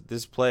Vegas at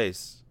this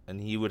place.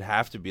 And he would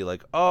have to be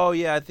like, oh,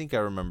 yeah, I think I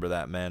remember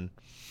that, man.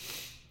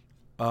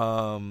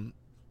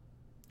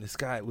 This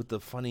guy with the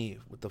funny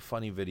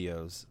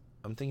videos.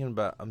 I'm thinking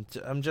about,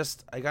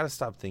 I gotta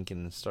stop thinking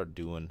and start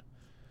doing.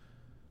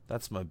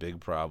 That's my big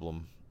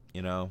problem,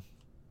 you know?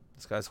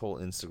 This guy's whole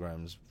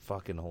Instagram is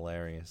fucking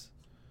hilarious.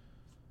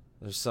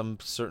 There's some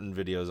certain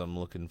videos I'm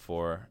looking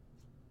for.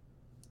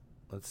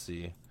 Let's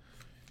see.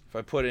 If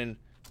I put in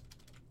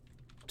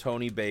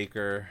Tony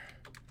Baker,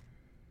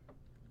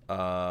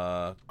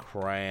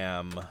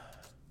 cram,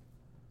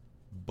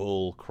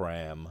 bull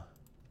cram.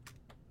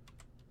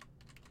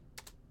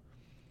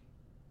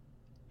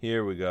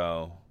 Here we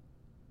go.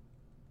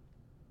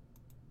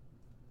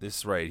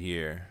 This right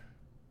here.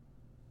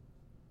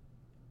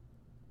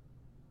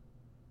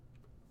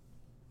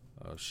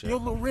 Oh shit. Your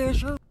little red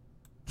shirt?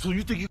 So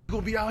you think you're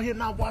gonna be out here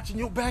not watching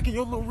your back in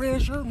your little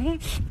red shirt?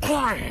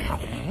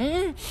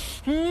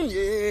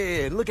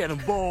 Yeah, look at him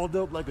balled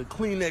up like a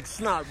Kleenex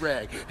snot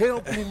rag.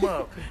 Help him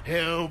up.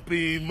 Help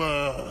him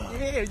up.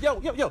 Yeah, yo.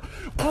 You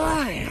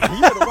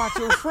better watch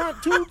your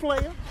front too,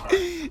 player.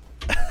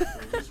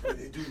 This where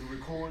they do the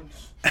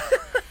recordings?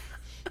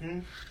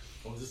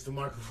 Oh, is this the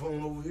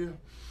microphone over here?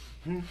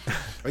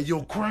 Hey,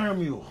 yo,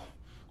 Cramuel,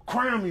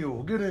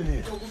 get in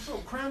here. Yo, what's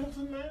up,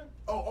 Cramilton, man?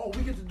 Oh,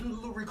 we get to do the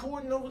little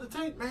recording over the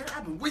tape, man.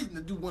 I've been waiting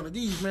to do one of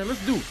these, man.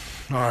 Let's do it.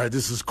 All right,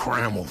 this is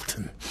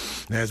Cramilton.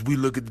 As we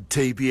look at the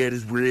tape, he had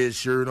his red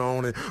shirt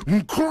on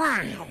and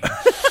cram.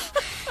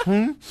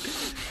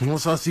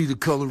 Once I see the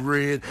color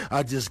red,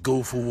 I just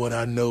go for what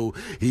I know.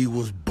 He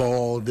was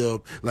balled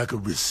up like a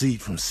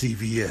receipt from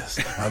CVS.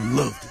 I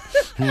loved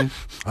it.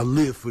 I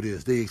live for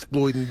this. They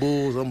exploiting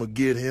bulls. I'm going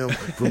to get him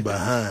from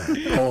behind.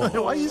 Pause.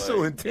 Why you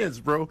so intense,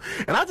 bro?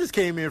 And I just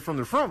came in from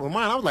the front with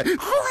mine. I was like,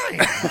 cram.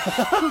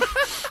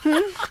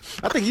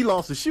 I think he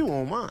lost a shoe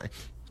on mine.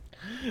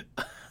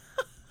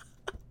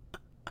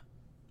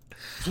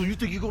 So you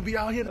think you're gonna be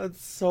out here?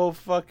 That's so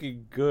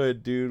fucking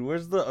good, dude.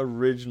 Where's the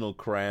original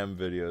Cram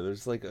video?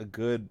 There's like a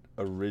good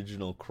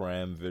original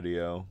Cram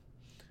video.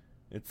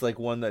 It's like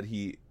one that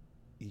he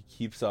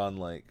keeps on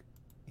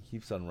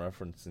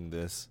referencing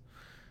this.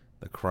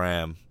 The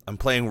Cram. I'm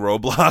playing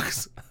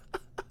Roblox.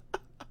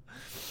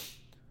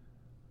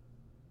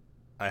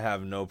 I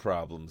have no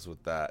problems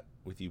with that,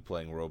 with you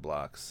playing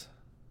Roblox.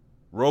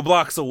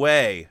 Roblox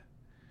away,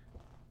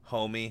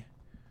 homie.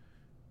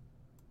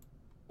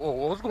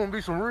 Oh, it's gonna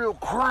be some real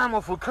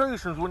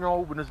cramifications when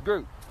y'all open this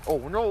gate. Oh,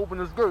 when y'all open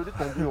this gate, it's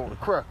gonna be on the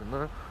cracking,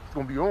 man.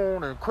 gonna be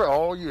on and cry.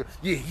 Oh, yeah.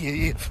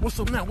 What's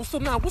up now,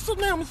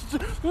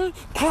 Mr.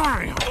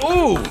 Crime.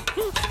 Ooh.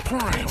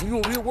 Crime. You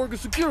over here working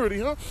security,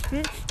 huh?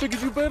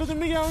 Thinking you better than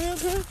me out here,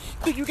 huh?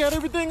 Think you got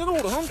everything in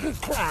order, huh?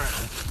 Crime.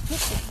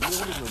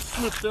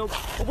 Slipped out.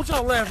 What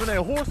y'all laughing at?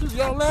 Horses?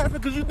 Y'all laughing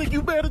because you think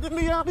you better than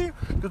me out here?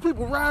 Because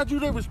people ride you,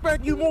 they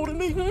respect you more than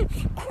me, huh?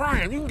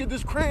 Crime. You can get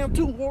this cram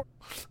too, whore.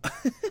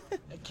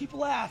 Keep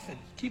laughing.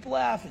 Keep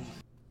laughing.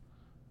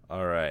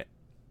 All right.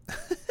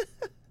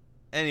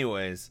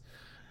 Anyways,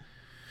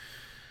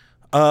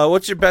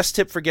 what's your best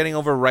tip for getting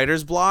over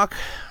writer's block?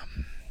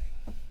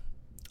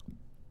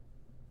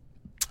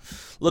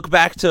 Think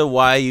back to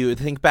why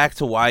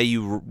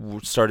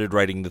you started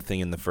writing the thing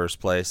in the first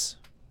place,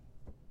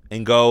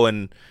 and go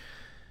and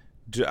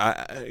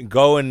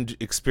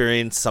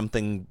experience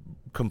something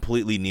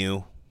completely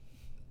new.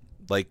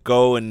 Like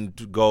go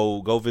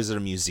visit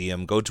a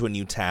museum, go to a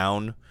new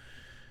town,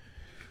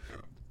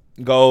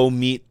 go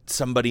meet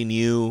somebody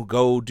new,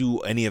 go do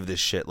any of this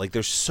shit. Like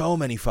there's so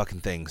many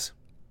fucking things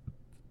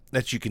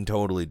that you can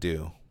totally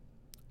do.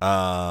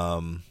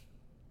 But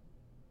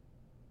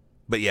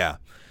yeah,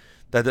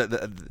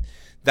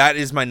 that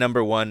is my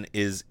number one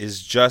is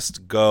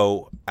just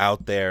go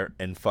out there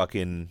and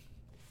fucking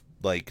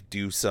like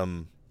do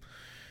some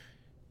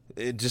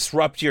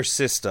disrupt your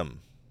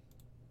system.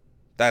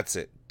 That's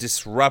it.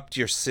 Disrupt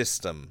your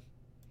system.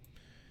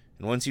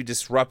 And once you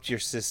disrupt your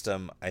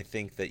system, I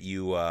think that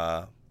you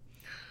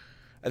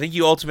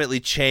ultimately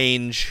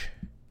change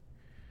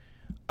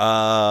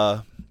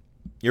your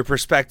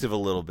perspective a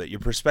little bit. Your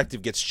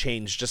perspective gets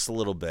changed just a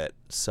little bit.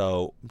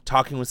 So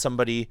talking with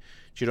somebody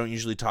that you don't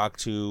usually talk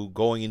to,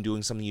 going and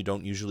doing something you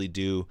don't usually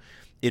do,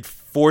 it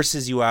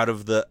forces you out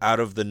of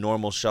the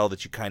normal shell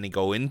that you kind of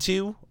go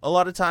into a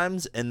lot of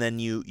times, and then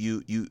you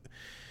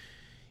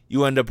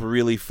end up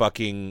really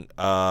fucking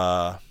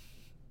then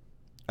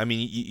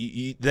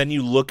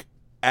you look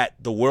at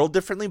the world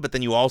differently, but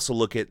then you also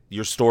look at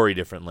your story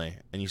differently,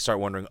 and you start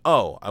wondering,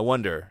 I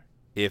wonder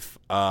if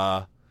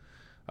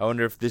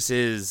this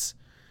is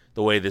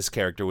the way this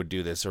character would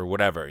do this or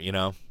whatever, you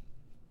know?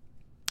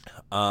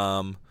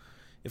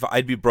 If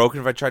I'd be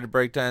broken if I tried to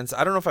breakdance.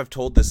 I don't know if I've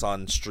told this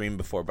on stream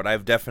before, but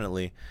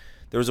there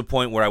was a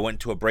point where I went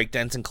to a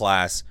breakdancing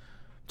class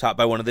taught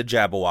by one of the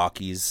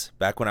Jabberwockies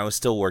back when I was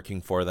still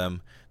working for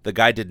them. The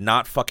guy did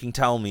not fucking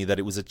tell me that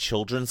it was a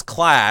children's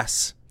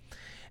class.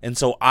 And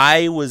so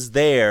I was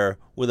there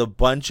with a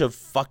bunch of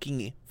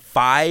fucking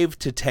 5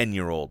 to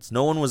 10-year-olds.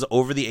 No one was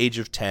over the age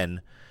of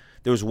 10.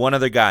 There was one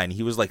other guy, and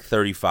he was like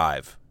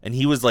 35. And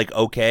he was like,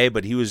 okay,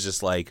 but he was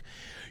just like,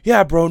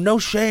 yeah, bro, no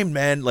shame,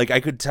 man. Like, I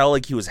could tell,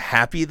 like, he was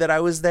happy that I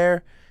was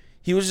there.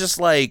 He was just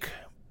like,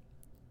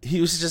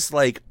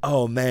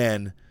 oh,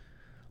 man.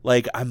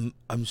 Like, I'm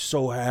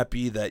so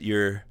happy that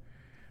you're...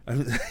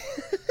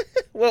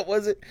 What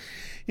was it?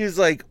 He was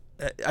like,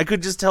 I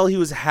could just tell he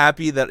was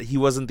happy that he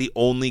wasn't the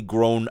only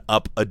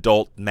grown-up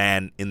adult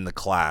man in the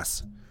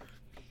class.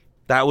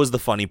 That was the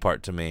funny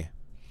part to me.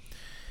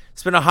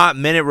 It's been a hot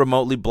minute,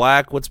 Remotely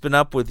Black. What's been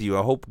up with you?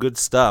 I hope good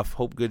stuff.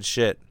 Hope good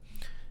shit.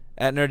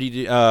 At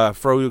Nerdy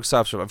Froyuk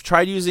Soft I've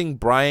tried using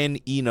Brian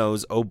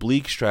Eno's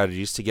oblique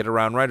strategies to get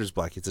around writer's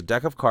block. It's a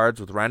deck of cards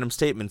with random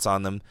statements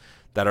on them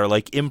that are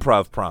like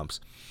improv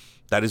prompts.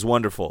 That is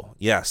wonderful.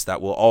 Yes,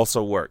 that will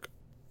also work.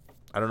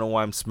 I don't know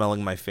why I'm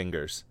smelling my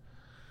fingers.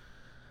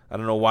 I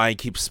don't know why I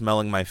keep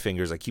smelling my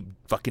fingers. I keep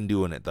fucking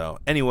doing it, though.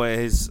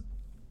 Anyways,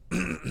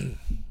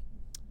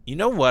 you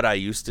know what I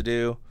used to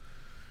do?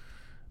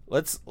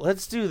 Let's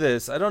do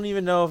this. I don't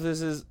even know if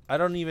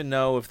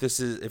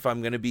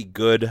I'm going to be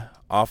good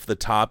off the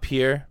top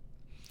here.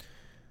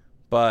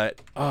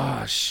 But,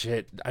 oh,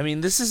 shit. I mean,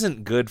 this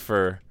isn't good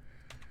for...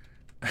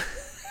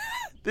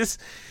 This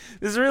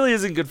really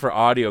isn't good for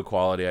audio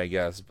quality, I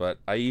guess. But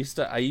I used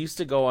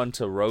to go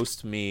onto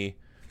Roast Me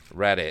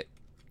Reddit.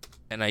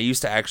 And I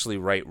used to actually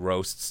write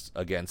roasts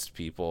against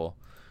people,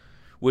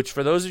 which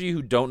for those of you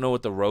who don't know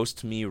what the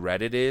Roast Me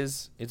Reddit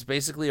is, it's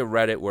basically a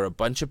Reddit where a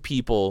bunch of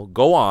people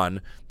go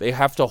on. They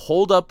have to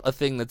hold up a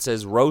thing that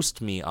says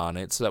roast me on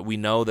it so that we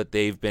know that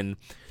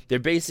they're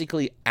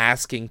basically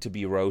asking to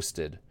be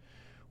roasted,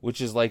 which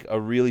is like a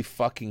really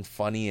fucking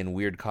funny and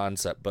weird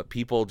concept. But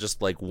people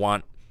just like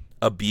want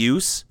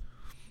abuse.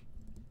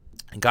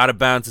 Gotta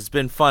bounce. It's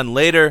been fun.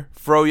 Later,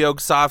 Froyog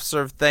Soft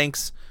Serve.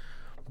 Thanks,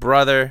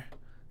 brother.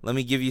 Let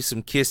me give you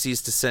some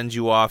kissies to send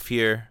you off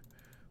here.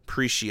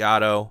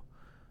 Appreciato,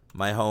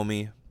 my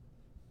homie.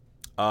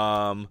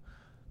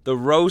 The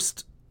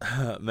roast,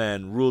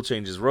 man, rule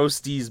changes.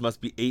 Roasties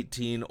must be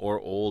 18 or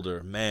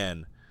older.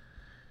 Man.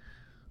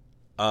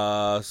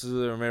 So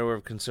they're made aware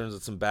of concerns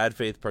that some bad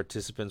faith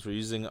participants were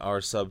using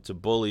our sub to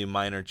bully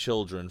minor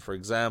children. For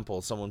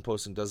example, someone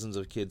posting dozens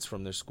of kids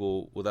from their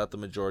school without the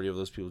majority of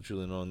those people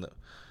truly knowing that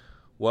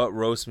what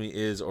roast me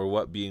is or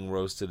what being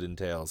roasted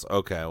entails.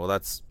 Okay, well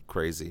that's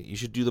crazy. You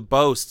should do the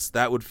boasts.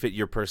 That would fit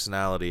your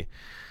personality.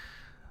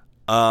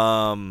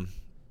 Yeah,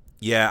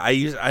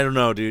 I don't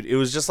know, dude. It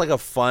was just like a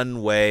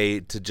fun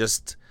way to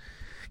just,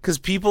 because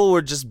people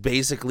were just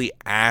basically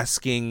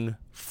asking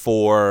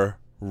for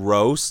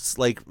roasts,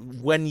 like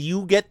when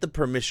you get the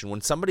permission,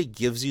 when somebody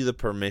gives you the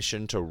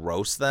permission to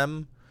roast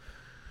them,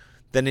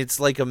 then it's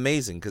like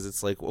amazing, because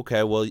it's like,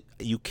 okay, well,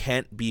 you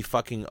can't be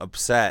fucking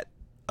upset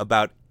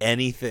about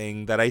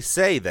anything that I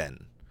say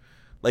then.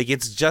 Like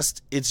it's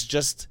just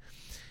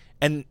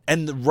and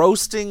the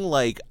roasting,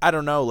 like, I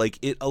don't know, like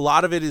a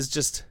lot of it is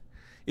just,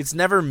 it's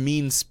never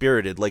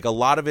mean-spirited. Like a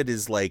lot of it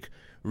is like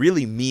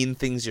really mean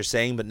things you're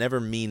saying, but never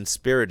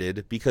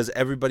mean-spirited, because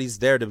everybody's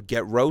there to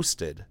get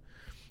roasted.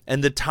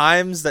 And the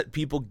times that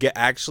people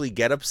actually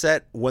get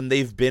upset when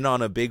they've been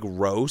on a big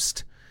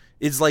roast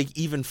is like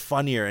even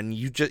funnier, and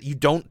you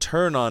don't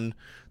turn on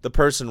the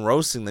person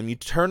roasting them. You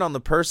turn on the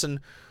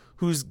person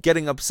who's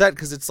getting upset,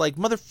 because it's like,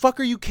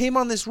 motherfucker, you came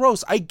on this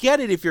roast. I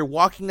get it if you're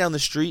walking down the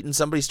street and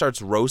somebody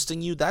starts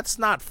roasting you. That's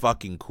not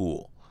fucking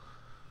cool.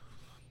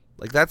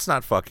 Like, that's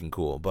not fucking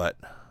cool. But,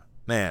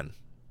 man,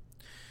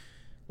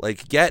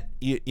 like,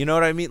 you know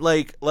what I mean?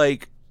 Like,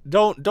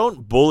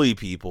 don't bully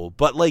people.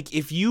 But, like,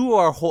 if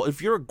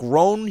you're a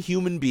grown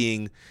human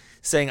being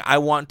saying, I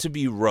want to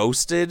be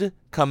roasted,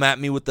 come at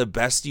me with the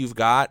best you've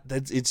got,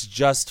 it's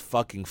just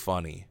fucking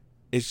funny.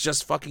 It's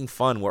just fucking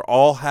fun. We're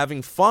all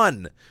having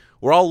fun.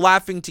 We're all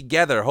laughing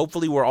together.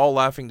 Hopefully we're all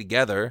laughing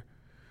together.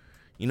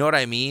 You know what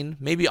I mean?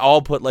 Maybe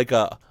I'll put like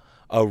a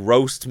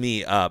roast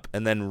me up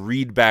and then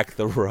read back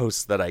the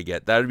roast that I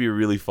get. That would be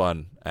really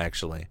fun,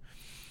 actually.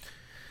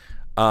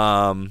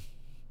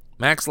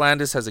 Max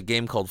Landis has a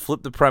game called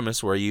Flip the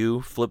Premise, where you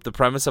flip the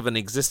premise of an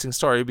existing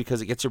story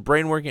because it gets your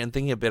brain working and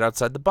thinking a bit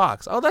outside the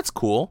box. Oh, that's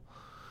cool.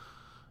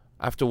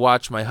 I have to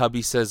watch. My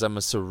hubby says I'm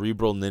a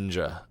cerebral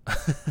ninja.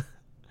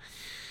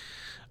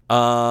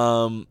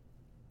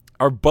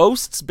 Are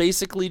boasts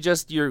basically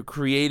just you're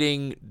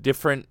creating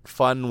different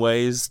fun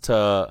ways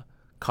to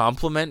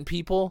compliment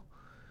people?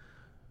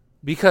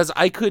 Because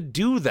I could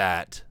do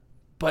that,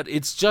 but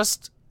it's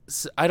just,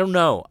 I don't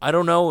know. I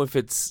don't know if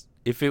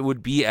it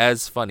would be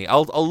as funny.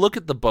 I'll look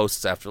at the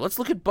boasts after. Let's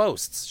look at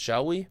boasts,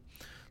 shall we?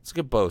 Let's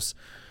look at boasts.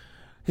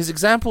 His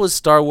example is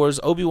Star Wars.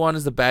 Obi-Wan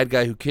is the bad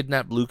guy who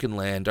kidnapped Luke and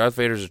Leia. Darth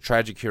Vader is a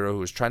tragic hero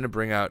who is trying to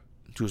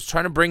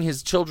bring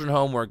his children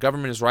home, where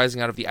government is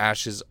rising out of the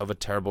ashes of a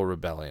terrible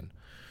rebellion.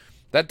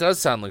 That does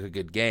sound like a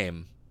good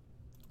game.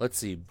 Let's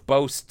see.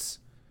 Boasts.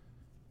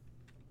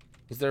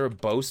 Is there a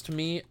Boast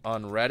Me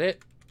on Reddit?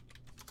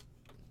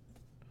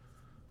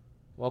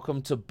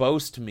 Welcome to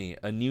Boast Me,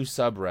 a new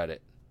subreddit.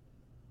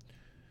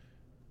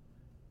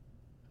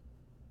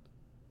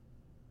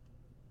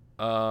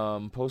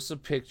 Post a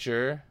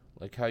picture,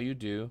 like how you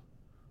do.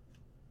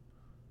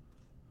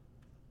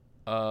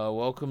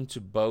 Welcome to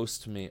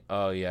Boast Me.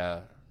 Oh,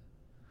 yeah.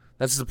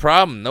 That's the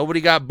problem. Nobody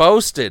got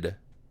boasted.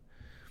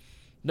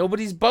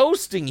 Nobody's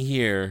boasting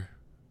here.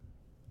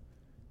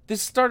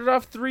 This started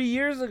off 3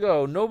 years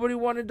ago. Nobody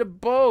wanted to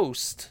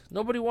boast.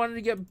 Nobody wanted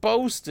to get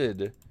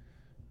boasted.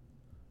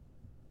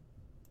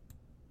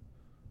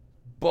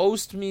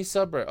 Boast Me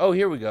subreddit. Oh,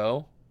 here we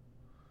go.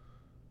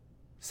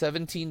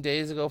 17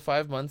 days ago,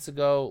 5 months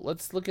ago.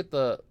 Let's look at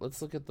the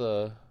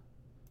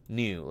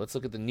new. Let's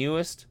look at the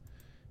newest.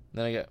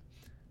 And then I got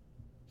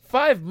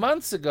 5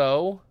 months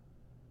ago.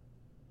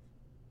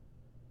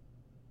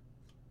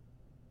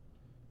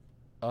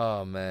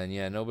 Oh man,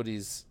 yeah, nobody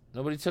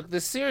took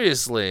this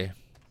seriously.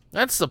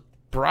 That's the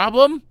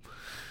problem.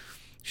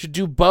 You should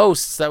do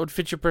boasts. That would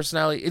fit your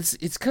personality. It's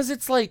because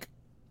it's like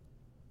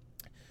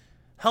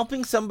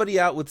helping somebody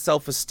out with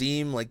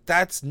self-esteem. Like,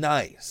 that's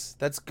nice.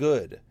 That's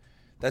good.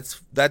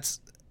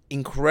 That's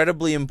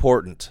incredibly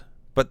important.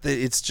 But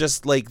it's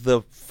just like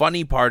the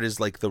funny part is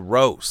like the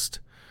roast.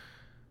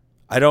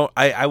 I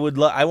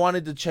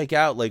wanted to check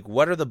out, like,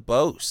 what are the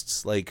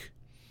boasts? Like,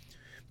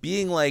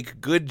 being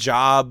like, good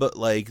job,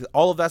 like,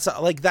 all of that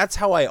stuff. Like, that's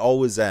how I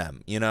always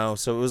am, you know?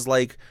 So it was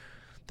like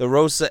the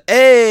roast of,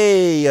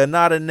 hey,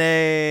 not a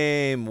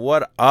name.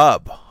 What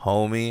up,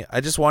 homie?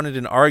 I just wanted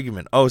an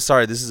argument. Oh,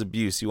 sorry, this is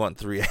abuse. You want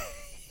 3?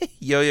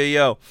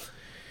 Yo.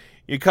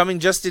 You're coming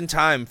just in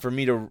time for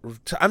me to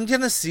I'm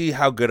going to see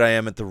how good I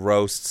am at the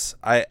roasts.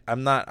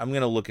 I'm going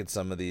to look at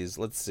some of these.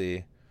 Let's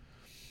see.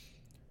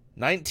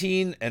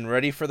 19 and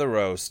ready for the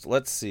roast.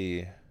 Let's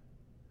see.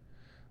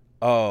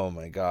 Oh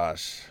my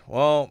gosh.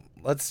 Well,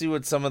 let's see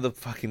what some of the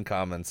fucking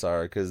comments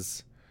are,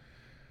 because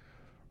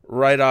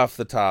right off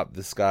the top,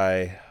 this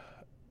guy,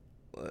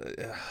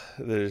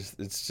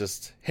 it's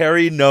just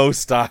Harry No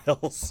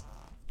Styles.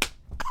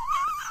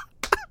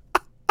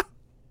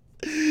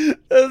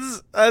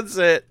 That's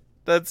it.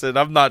 That's it.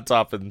 I'm not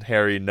topping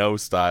Harry No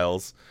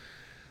Styles.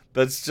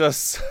 That's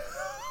just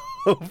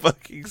so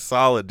fucking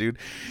solid, dude.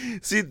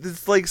 See,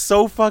 it's like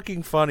so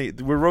fucking funny.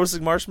 We're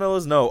roasting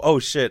marshmallows? No. Oh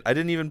shit. I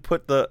didn't even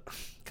put the...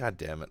 God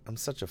damn it. I'm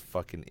such a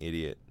fucking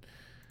idiot.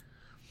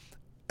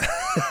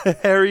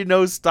 Harry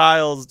No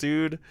Styles,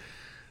 dude.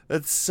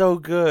 That's so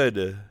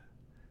good.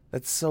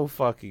 That's so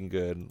fucking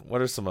good.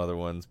 What are some other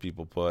ones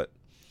people put?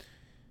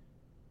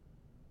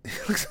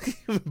 It looks like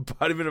an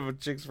embodiment of a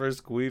chick's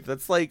first queef.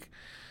 That's like...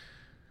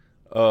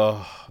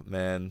 Oh,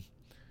 man.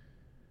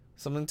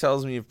 Something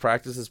tells me you've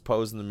practiced this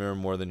pose in the mirror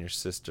more than your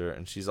sister,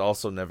 and she's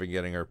also never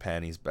getting her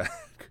panties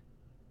back.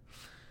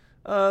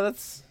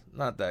 That's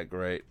not that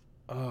great.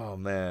 Oh,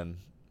 man.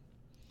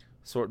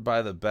 Sort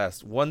by the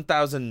best.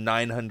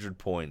 1,900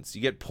 points.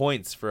 You get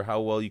points for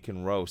how well you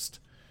can roast.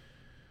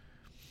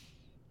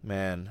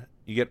 Man,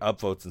 you get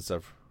upvotes and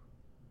stuff.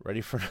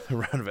 Ready for another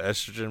round of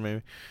estrogen,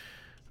 maybe?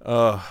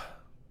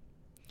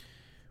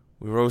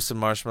 We roasted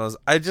marshmallows.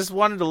 I just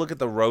wanted to look at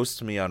the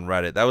roast me on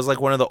Reddit. That was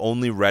like one of the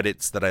only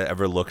Reddits that I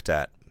ever looked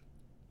at.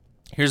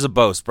 Here's a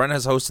boast. Brent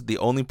has hosted the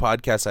only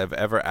podcast I've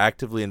ever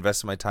actively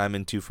invested my time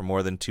into for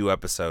more than 2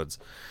 episodes.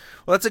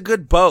 Well, that's a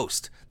good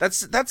boast.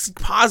 That's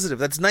positive.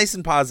 That's nice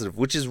and positive,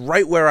 which is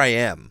right where I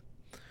am.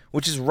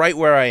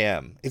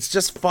 It's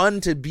just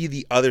fun to be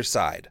the other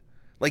side.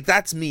 Like,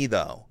 that's me,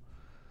 though.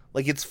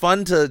 Like, it's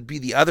fun to be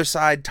the other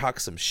side, talk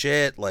some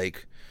shit.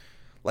 Like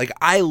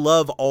I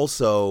love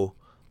also,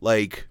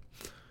 like,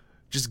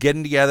 just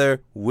getting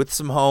together with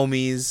some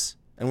homies,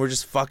 and we're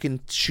just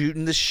fucking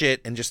shooting the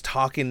shit and just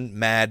talking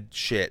mad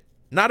shit.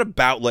 Not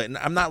about, like,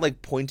 I'm not,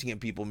 like, pointing at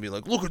people and being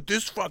like, look at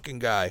this fucking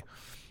guy.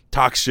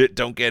 Talk shit,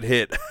 don't get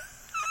hit.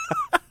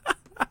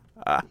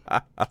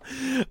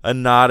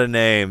 Not a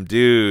name,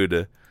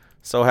 dude.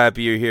 So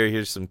happy you're here.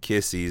 Here's some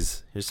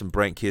kissies. Here's some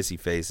Brent kissy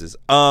faces.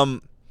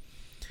 Allie,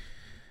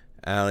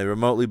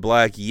 remotely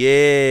black.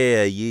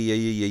 Yeah.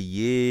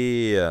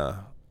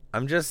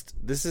 I'm just,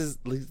 this is,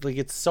 like,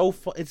 it's so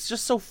it's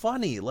just so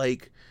funny.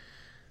 Like,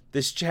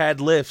 this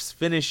Chad Lifts,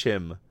 finish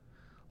him.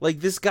 Like,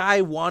 this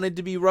guy wanted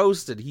to be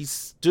roasted. He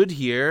stood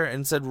here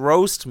and said,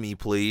 roast me,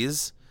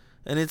 please.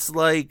 And it's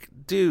like,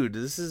 dude,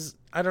 this is,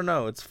 I don't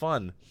know, it's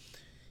fun.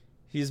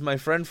 He's my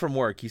friend from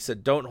work. He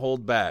said, don't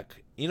hold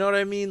back. You know what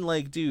I mean?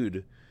 Like,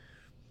 dude,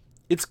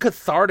 it's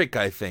cathartic,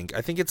 I think.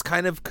 I think it's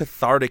kind of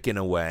cathartic in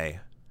a way.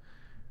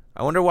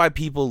 I wonder why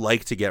people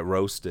like to get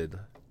roasted.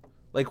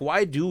 Like,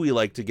 why do we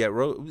like to get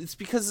roasted? It's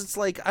because it's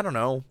like, I don't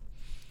know.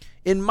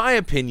 In my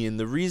opinion,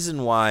 the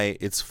reason why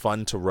it's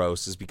fun to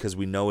roast is because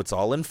we know it's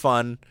all in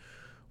fun.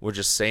 We're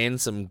just saying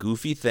some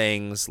goofy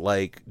things.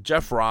 Like,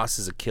 Jeff Ross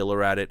is a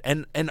killer at it.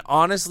 And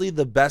honestly,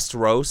 the best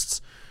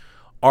roasts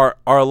are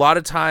a lot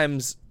of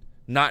times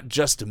not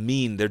just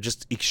mean. They're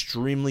just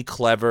extremely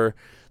clever.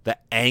 The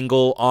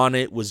angle on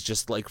it was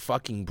just, like,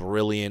 fucking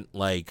brilliant.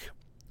 Like,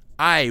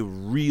 I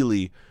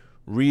really,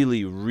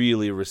 really,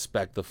 really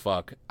respect the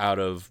fuck out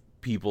of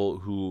people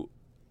who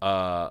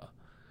are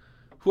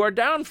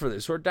down for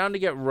this, who are down to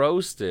get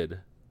roasted.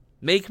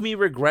 Make me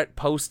regret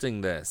posting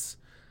this.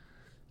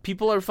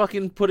 People are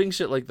fucking putting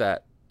shit like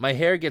that. My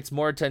hair gets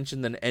more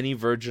attention than any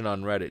virgin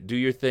on Reddit. Do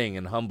your thing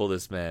and humble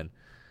this man.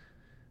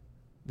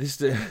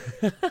 This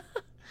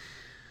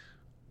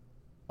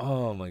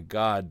oh my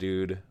god,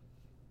 dude.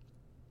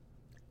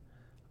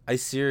 I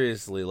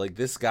seriously, like,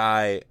 this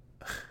guy,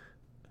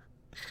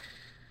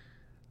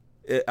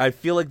 I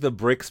feel like the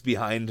bricks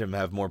behind him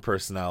have more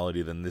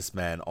personality than this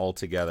man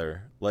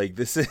altogether. Like,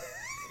 this is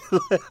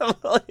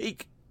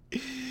like,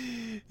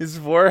 his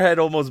forehead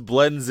almost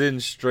blends in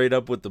straight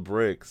up with the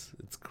bricks.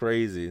 It's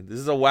crazy. This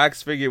is a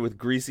wax figure with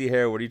greasy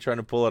hair. What are you trying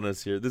to pull on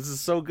us here? This is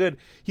so good.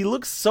 He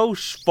looks so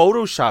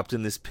photoshopped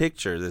in this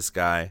picture, this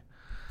guy.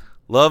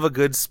 Love a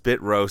good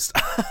spit roast.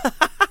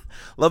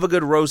 Love a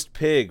good roast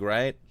pig,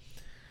 right?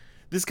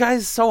 This guy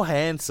is so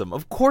handsome.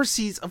 Of course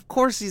he's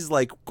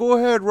like, go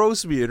ahead,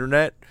 roast me,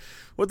 internet.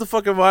 What the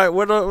fuck am I?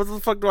 What the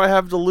fuck do I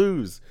have to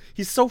lose?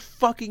 He's so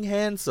fucking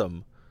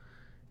handsome.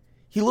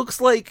 He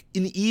looks like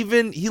an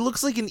even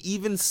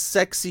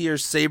sexier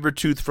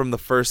Sabretooth from the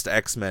first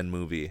X-Men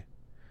movie.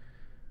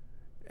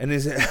 And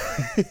his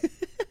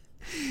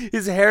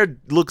hair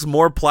looks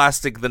more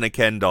plastic than a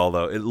Ken doll,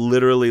 though. It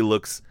literally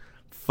looks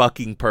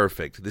fucking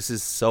perfect.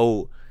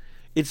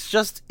 It's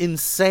just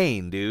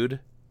insane,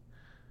 dude.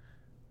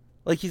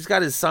 Like, he's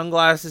got his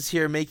sunglasses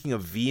here, making a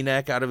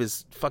V-neck out of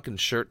his fucking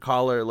shirt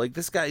collar. Like,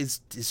 this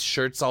guy's, his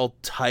shirt's all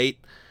tight.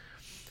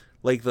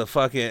 Like, the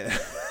fucking,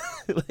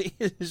 like,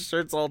 his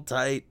shirt's all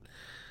tight.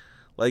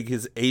 Like,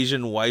 his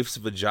Asian wife's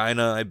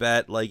vagina, I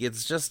bet. Like,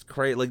 it's just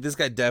crazy. Like, this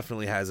guy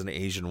definitely has an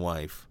Asian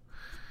wife.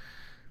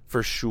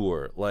 For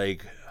sure.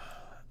 Like,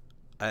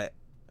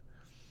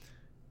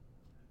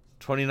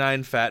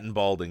 29, fat and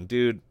balding.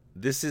 Dude,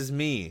 this is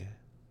me.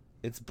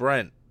 It's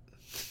Brent.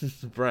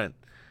 It's Brent.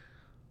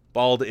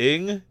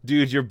 Balding?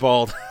 Dude, you're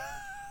bald.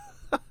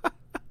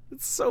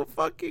 It's so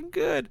fucking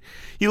good.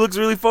 He looks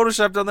really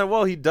photoshopped on that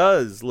wall. He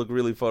does look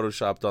really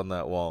photoshopped on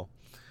that wall.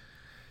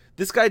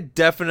 This guy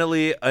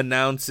definitely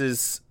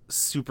announces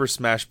Super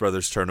Smash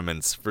Brothers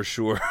tournaments, for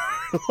sure.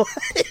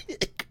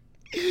 Like,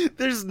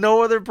 there's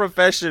no other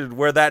profession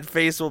where that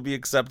face will be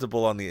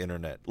acceptable on the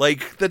internet.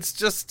 Like, that's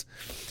just...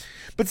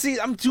 But see,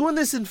 I'm doing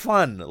this in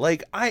fun.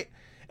 Like,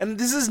 and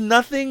this is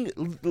nothing...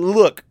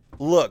 Look.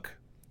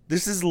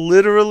 This is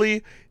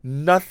literally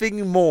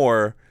nothing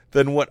more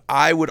than what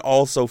I would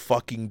also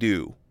fucking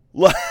do.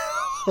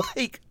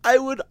 Like, I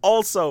would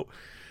also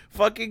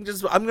fucking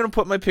just... I'm going to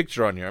put my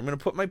picture on here. I'm going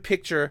to put my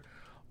picture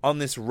on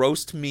this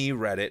Roast Me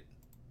Reddit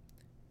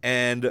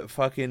and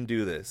fucking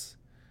do this.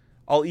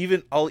 I'll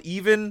even...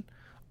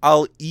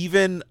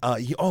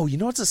 you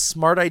know what's a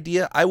smart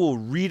idea? I will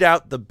read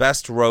out the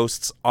best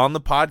roasts on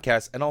the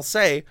podcast, and I'll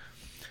say,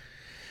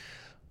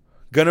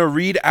 Gonna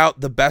read out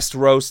the best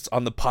roasts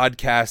on the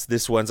podcast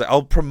this Wednesday.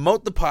 I'll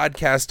promote the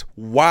podcast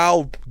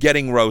while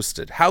getting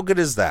roasted. How good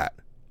is that?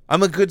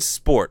 I'm a good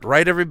sport,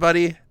 right,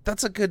 everybody?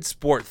 That's a good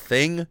sport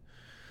thing.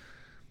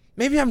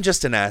 Maybe I'm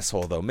just an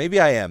asshole, though.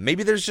 Maybe I am.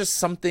 Maybe there's just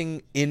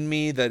something in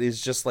me that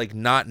is just, like,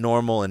 not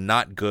normal and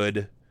not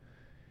good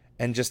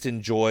and just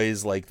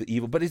enjoys, like, the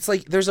evil. But it's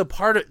like there's a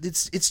part of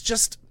it's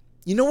just,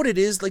 you know what it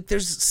is? Like,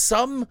 there's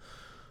some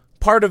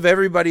part of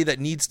everybody that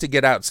needs to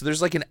get out. So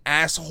there's like an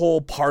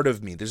asshole part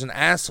of me. There's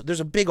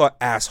a big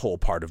asshole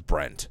part of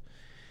Brent.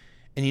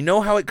 And you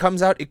know how it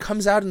comes out? It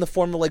comes out in the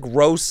form of like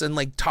roasts and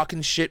like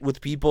talking shit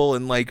with people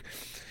and like,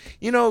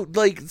 you know,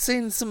 like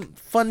saying some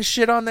fun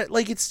shit on that.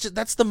 Like it's just,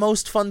 that's the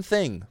most fun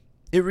thing.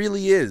 It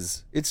really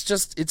is. It's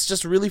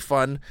just really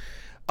fun.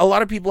 A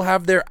lot of people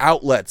have their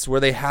outlets where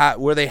they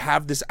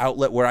have this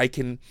outlet where I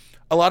can.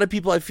 A lot of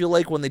people, I feel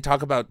like, when they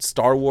talk about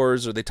Star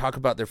Wars or they talk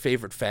about their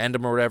favorite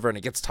fandom or whatever and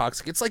it gets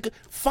toxic, it's like,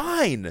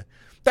 fine.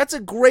 That's a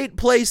great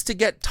place to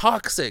get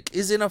toxic,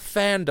 is in a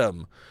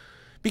fandom.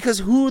 Because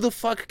who the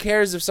fuck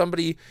cares if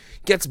somebody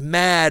gets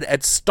mad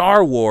at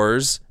Star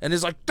Wars and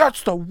is like, this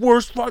is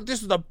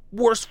the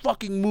worst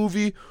fucking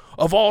movie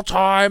of all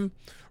time,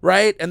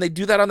 right? And they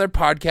do that on their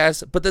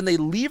podcast, but then they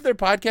leave their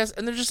podcast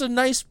and they're just a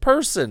nice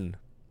person.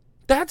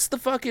 That's the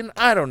fucking,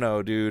 I don't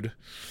know, dude.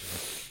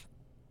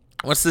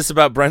 What's this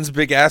about Brent's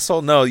big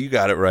asshole? No, you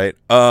got it right.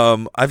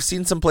 I've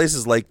seen some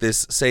places like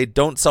this say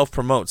don't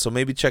self-promote, so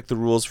maybe check the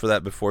rules for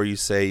that before you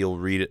say you'll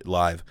read it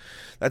live.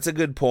 That's a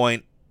good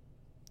point.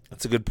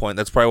 That's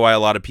probably why a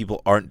lot of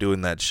people aren't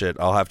doing that shit.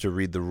 I'll have to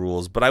read the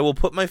rules, but I will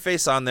put my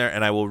face on there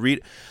and I will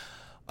read.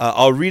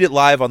 I'll read it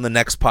live on the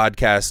next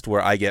podcast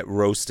where I get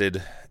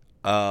roasted.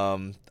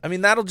 I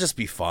mean, that'll just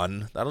be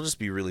fun. That'll just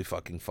be really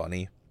fucking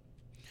funny.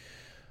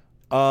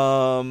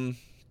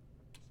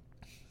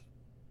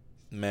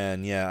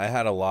 Man, yeah, I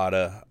had a lot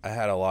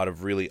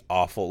of really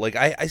awful, like,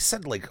 I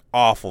said, like,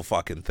 awful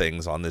fucking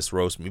things on this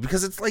roast me,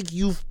 because it's like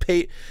you've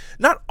paid,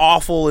 not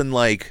awful and,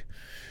 like,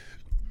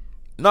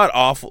 not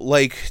awful,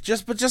 like,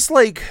 just,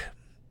 like,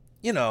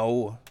 you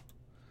know,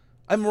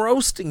 I'm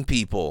roasting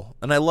people,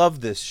 and I love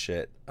this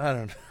shit. I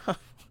don't know.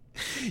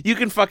 You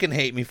can fucking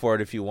hate me for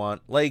it if you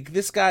want. Like,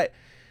 this guy,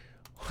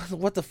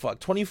 what the fuck,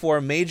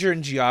 24, major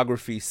in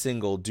geography,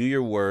 single, do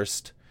your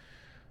worst.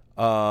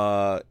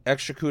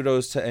 Extra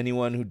kudos to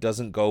anyone who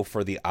doesn't go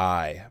for the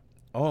eye.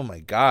 Oh my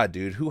god,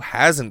 dude, who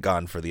hasn't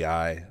gone for the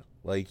eye?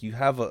 Like, you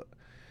have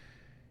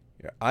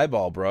your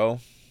eyeball, bro.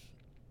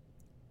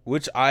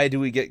 Which eye do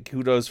we get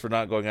kudos for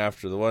not going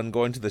after? The one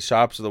going to the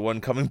shops or the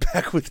one coming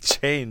back with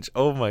change?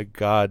 Oh my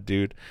god,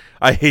 dude.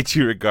 I hate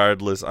you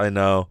regardless, I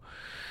know.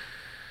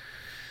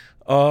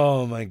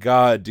 Oh my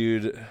god,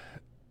 dude.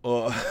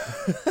 Oh.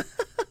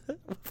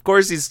 Of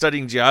course he's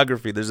studying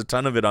geography. There's a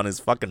ton of it on his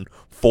fucking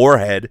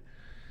forehead.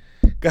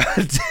 God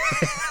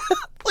damn.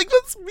 Like,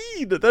 that's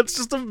mean. That's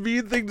just a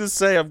mean thing to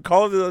say.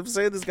 I'm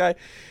saying this guy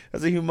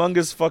has a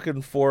humongous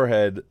fucking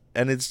forehead,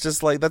 and it's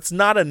just like, that's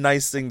not a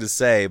nice thing to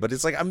say, but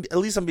it's like, at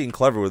least I'm being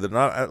clever with it.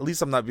 At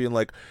least I'm not being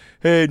like,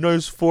 hey,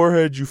 nice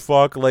forehead, you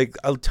fuck. Like,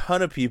 a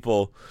ton of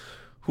people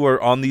who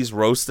are on these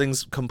roast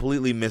things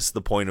completely miss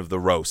the point of the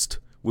roast,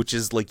 which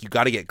is like, you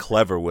got to get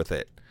clever with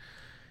it.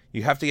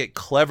 You have to get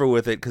clever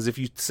with it, because if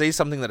you say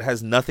something that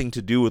has nothing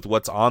to do with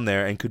what's on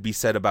there and could be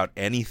said about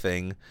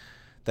anything,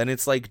 then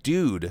it's like,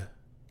 dude,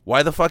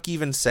 why the fuck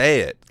even say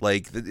it?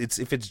 Like,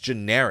 if it's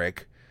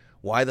generic,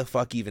 why the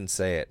fuck even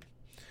say it?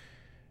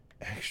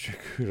 Extra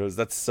kudos.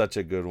 That's such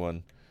a good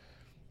one.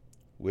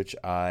 Which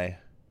eye?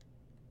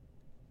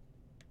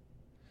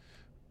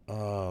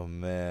 Oh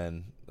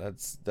man,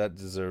 that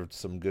deserved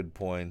some good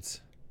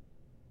points.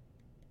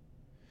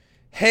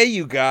 Hey,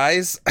 you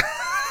guys.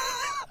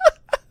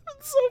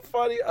 It's so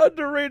funny.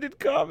 Underrated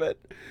comment.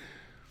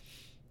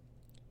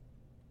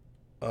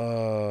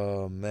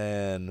 Oh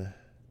man.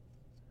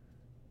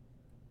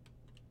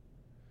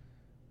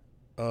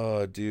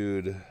 Oh,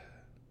 dude.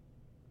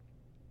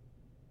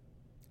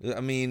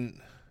 I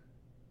mean,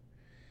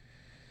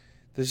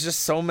 there's just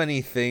so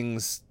many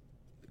things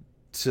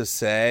to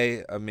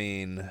say. I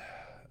mean,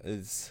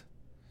 it's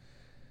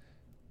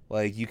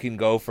like you can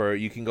go for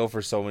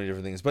so many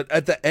different things. But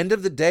at the end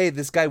of the day,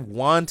 this guy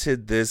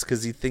wanted this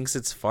because he thinks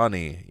it's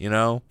funny, you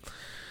know?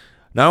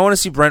 Now I want to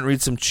see Brent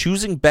read some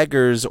choosing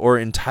beggars or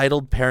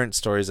entitled parent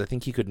stories. I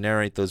think he could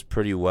narrate those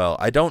pretty well.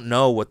 I don't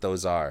know what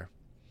those are.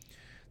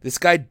 This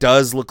guy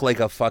does look like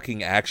a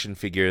fucking action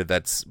figure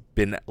that's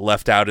been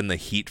left out in the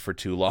heat for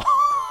too long.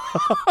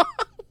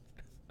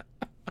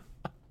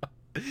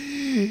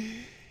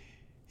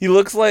 He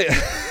looks like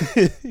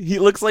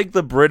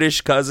the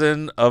British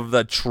cousin of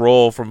the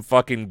troll from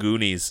fucking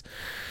Goonies.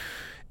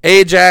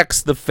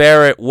 Ajax the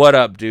ferret, what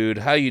up, dude?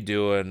 How you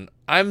doing?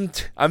 I'm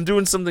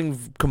doing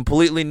something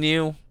completely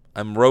new.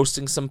 I'm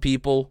roasting some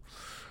people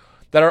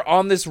that are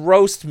on this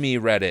roast me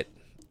Reddit.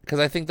 Because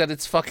I think that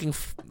it's fucking...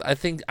 I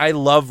think I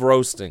love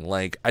roasting.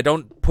 Like, I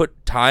don't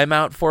put time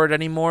out for it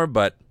anymore,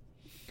 but...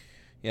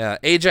 Yeah,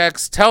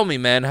 Ajax, tell me,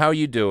 man, how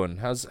you doing?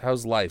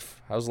 How's life?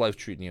 How's life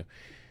treating you?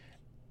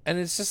 And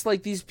it's just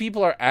like these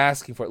people are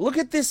asking for it. Look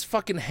at this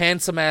fucking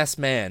handsome-ass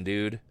man,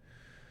 dude.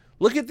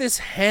 Look at this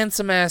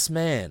handsome-ass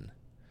man.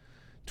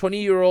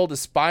 20-year-old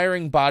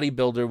aspiring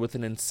bodybuilder with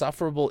an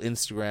insufferable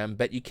Instagram.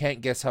 Bet you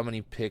can't guess how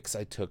many pics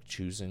I took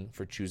choosing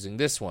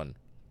this one.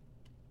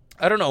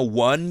 I don't know,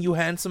 one, you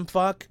handsome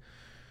fuck?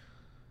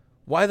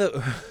 Why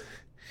the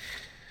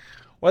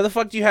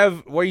fuck do you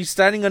have... Why are you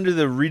standing under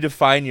the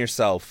redefine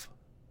yourself?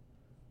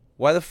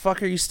 Why the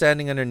fuck are you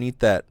standing underneath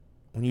that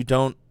when you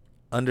don't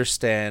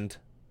understand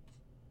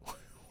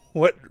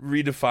what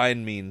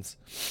redefine means?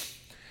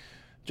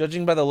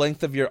 Judging by the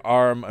length of your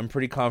arm, I'm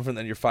pretty confident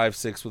that you're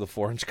 5'6" with a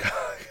 4-inch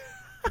cock.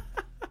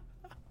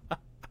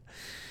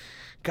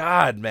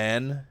 God,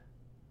 man.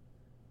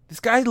 This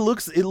guy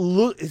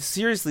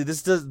seriously,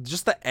 this does,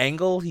 just the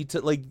angle he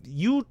took, like,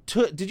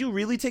 did you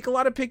really take a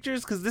lot of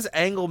pictures? Because this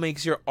angle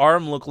makes your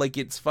arm look like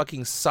it's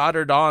fucking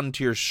soldered on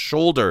to your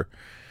shoulder.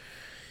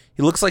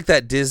 He looks like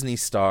that Disney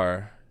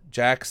star,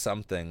 Jack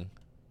something.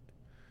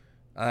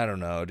 I don't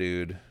know,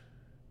 dude.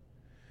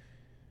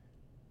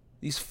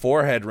 These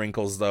forehead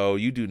wrinkles, though,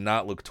 you do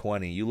not look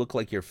 20. You look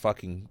like you're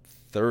fucking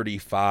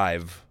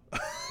 35.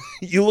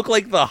 You look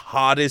like the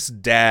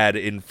hottest dad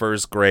in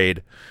first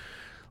grade.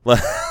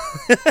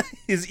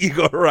 His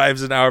ego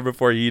arrives an hour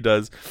before he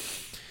does.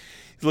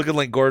 He's looking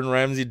like Gordon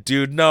Ramsay.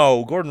 Dude,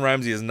 no. Gordon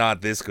Ramsay is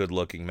not this good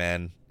looking,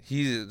 man.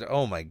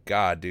 Oh my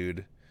God,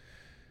 dude.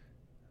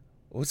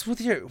 What's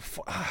with your...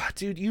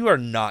 dude, you are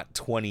not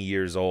 20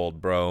 years old,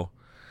 bro.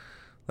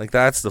 Like,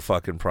 that's the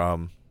fucking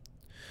problem.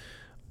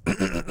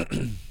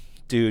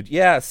 Dude,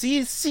 yeah, see,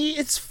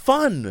 it's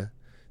fun.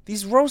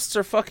 These roasts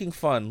are fucking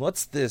fun.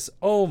 What's this?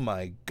 Oh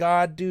my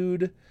God,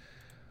 dude.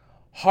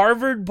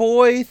 Harvard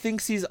boy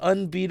thinks he's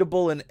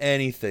unbeatable in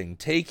anything.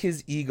 Take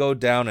his ego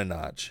down a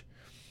notch.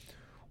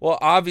 Well,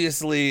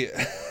 obviously,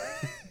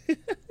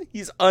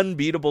 he's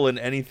unbeatable in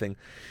anything.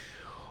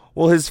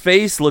 Well, his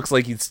face looks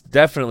like he's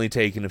definitely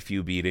taken a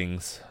few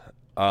beatings.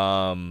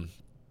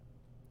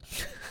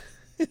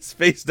 His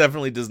face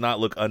definitely does not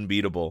look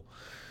unbeatable.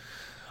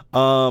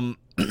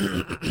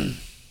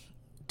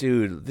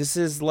 Dude, this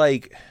is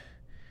like...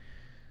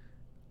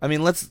 I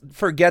mean, let's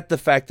forget the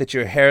fact that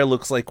your hair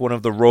looks like one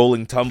of the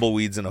rolling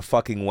tumbleweeds in a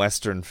fucking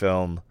Western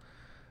film.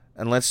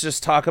 And let's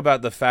just talk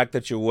about the fact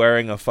that you're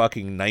wearing a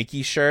fucking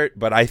Nike shirt,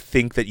 but I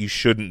think that you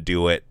shouldn't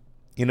do it.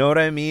 You know what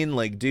I mean?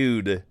 Like,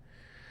 dude,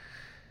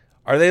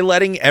 are they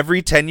letting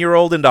every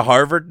 10-year-old into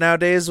Harvard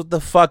nowadays? What the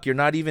fuck? You're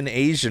not even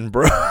Asian,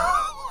 bro.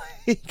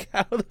 Like,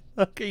 how the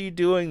fuck are you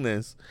doing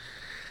this?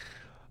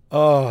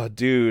 Oh,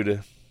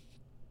 dude.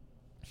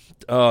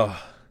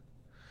 Oh.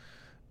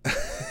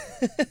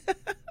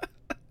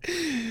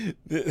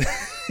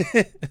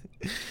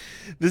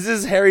 This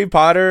is Harry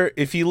Potter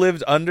if he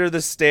lived under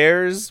the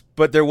stairs,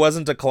 but there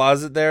wasn't a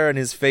closet there, and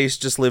his face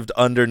just lived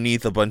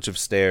underneath a bunch of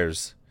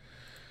stairs.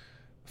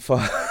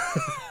 Fuck.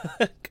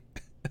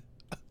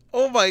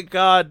 Oh my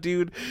God,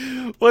 dude.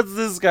 What's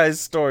this guy's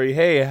story?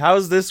 Hey,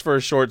 how's this for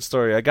a short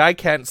story? A guy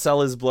can't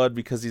sell his blood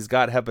because he's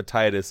got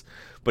hepatitis,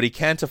 but he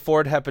can't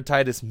afford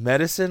hepatitis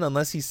medicine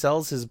unless he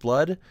sells his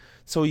blood,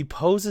 so he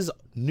poses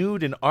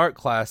nude in art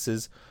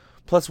classes.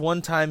 Plus,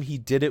 one time he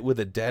did it with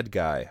a dead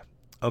guy.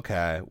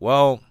 Okay,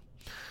 well,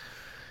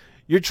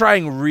 you're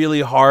trying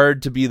really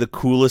hard to be the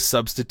coolest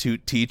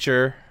substitute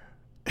teacher.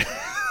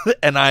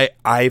 And I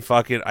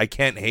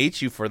can't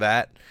hate you for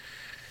that.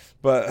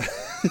 But,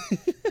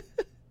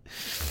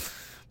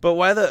 but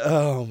why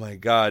oh my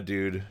God,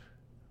 dude.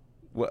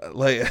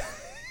 Why,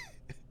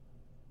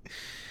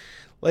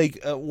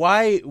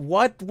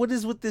 what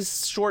is with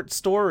this short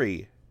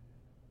story?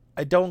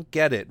 I don't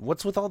get it.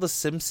 What's with all the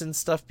Simpsons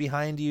stuff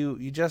behind you?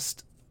 You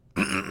just...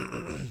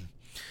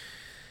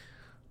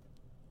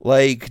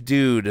 like,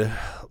 dude...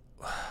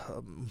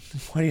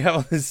 why do you have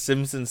all this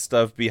Simpsons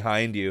stuff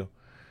behind you?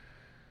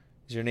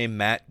 Is your name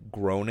Matt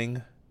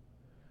Groening?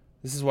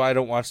 This is why I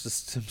don't watch The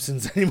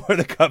Simpsons anymore.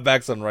 The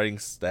cutbacks on writing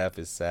staff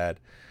is sad.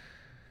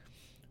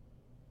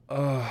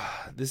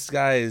 This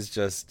guy is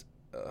just...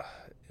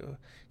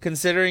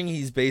 considering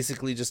he's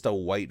basically just a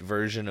white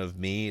version of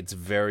me, it's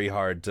very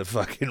hard to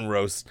fucking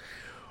roast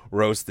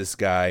this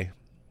guy.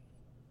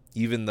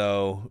 Even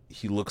though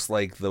he looks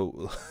like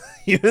the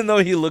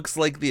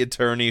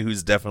attorney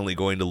who's definitely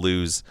going to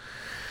lose.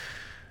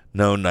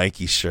 No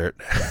Nike shirt.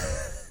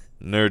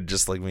 Nerd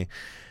just like me.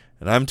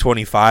 And I'm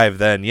 25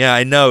 then. Yeah,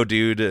 I know,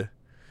 dude.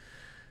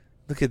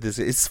 Look at this.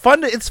 It's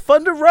fun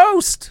to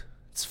roast.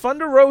 It's fun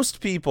to roast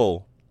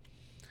people.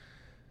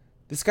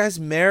 This guy's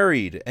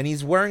married, and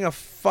he's wearing a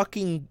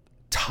fucking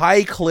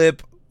tie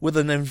clip with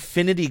an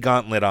infinity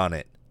gauntlet on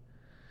it.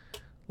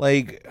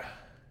 Like,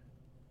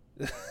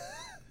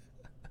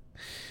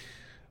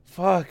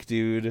 fuck,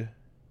 dude.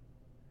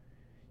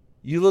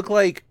 You look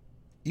like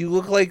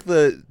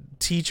the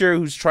teacher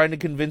who's trying to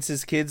convince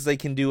his kids they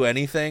can do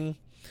anything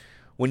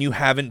when you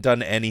haven't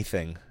done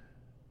anything.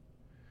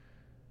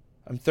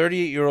 I'm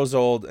 38 years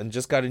old and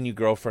just got a new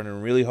girlfriend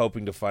and really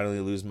hoping to finally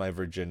lose my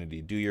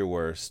virginity. Do your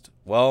worst.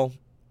 Well...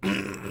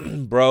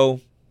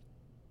 Bro,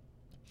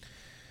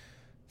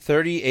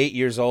 38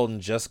 years old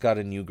and just got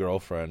a new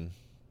girlfriend.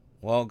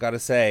 Well, gotta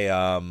say,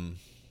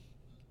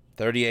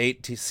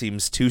 38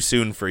 seems too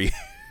soon for you.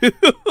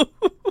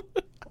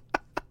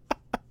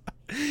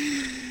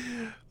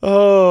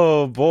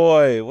 Oh,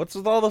 boy. What's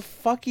with all the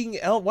fucking...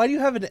 Why do you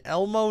have an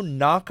Elmo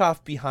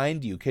knockoff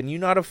behind you? Can you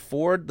not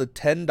afford the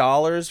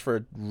 $10 for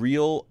a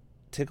real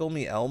Tickle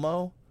Me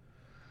Elmo?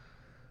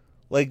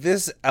 Like,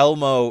 this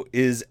Elmo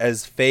is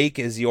as fake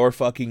as your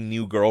fucking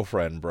new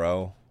girlfriend,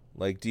 bro.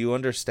 Like, do you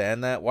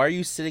understand that? Why are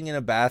you sitting in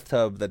a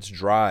bathtub that's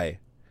dry?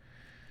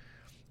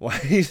 Why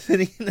are you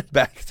sitting in a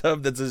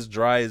bathtub that's as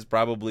dry as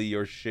probably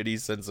your shitty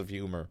sense of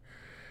humor?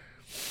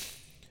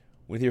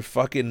 With your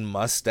fucking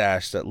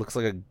mustache that looks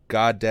like a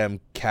goddamn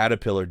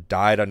caterpillar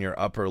died on your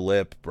upper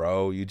lip,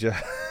 bro. You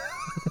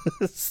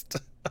just...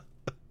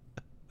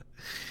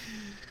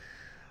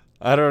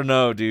 I don't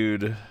know,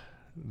 dude.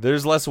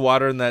 There's less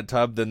water in that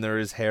tub than there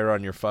is hair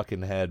on your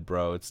fucking head,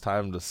 bro. It's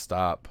time to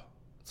stop.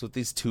 It's with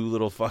these two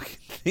little fucking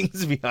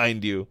things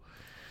behind you.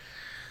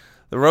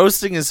 The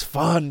roasting is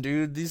fun,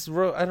 dude.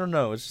 I don't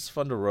know. It's just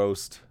fun to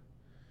roast.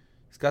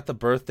 He's got the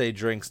birthday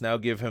drinks. Now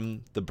give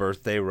him the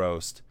birthday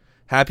roast.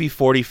 Happy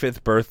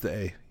 45th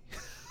birthday.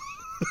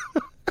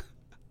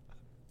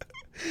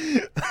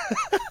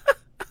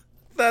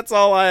 That's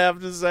all I have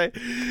to say.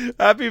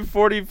 Happy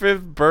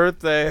 45th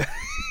birthday.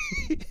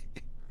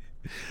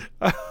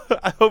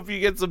 I hope you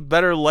get some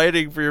better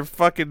lighting for your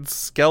fucking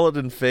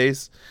skeleton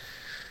face.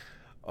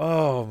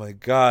 Oh my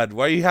god.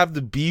 Why do you have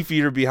the beef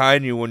eater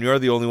behind you when you're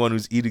the only one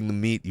who's eating the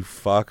meat, you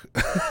fuck?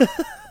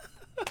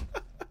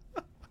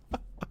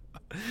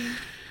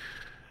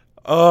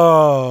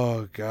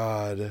 Oh,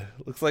 God.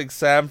 Looks like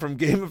Sam from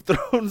Game of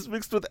Thrones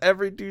mixed with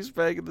every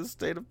douchebag in the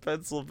state of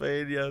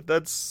Pennsylvania.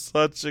 That's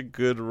such a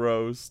good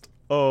roast.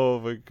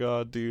 Oh, my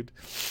God, dude.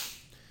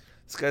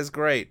 This guy's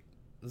great.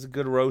 It's a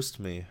good roast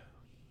me.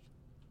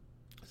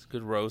 It's a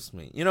good roast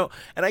me. You know,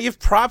 and I give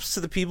props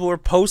to the people who are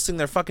posting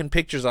their fucking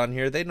pictures on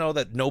here. They know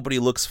that nobody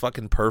looks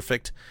fucking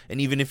perfect.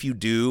 And even if you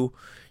do,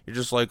 you're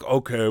just like,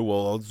 okay,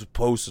 well, I'll just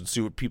post and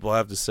see what people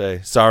have to say.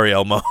 Sorry,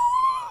 Elmo.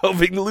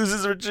 Hoping to lose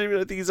his regime. I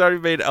think he's already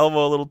made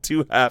Elmo a little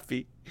too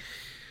happy.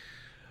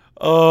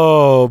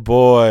 Oh,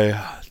 boy.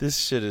 This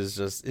shit is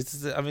just...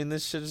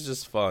 this shit is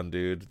just fun,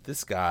 dude.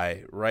 This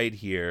guy right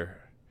here.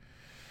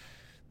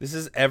 This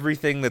is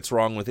everything that's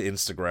wrong with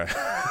Instagram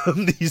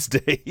these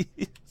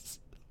days.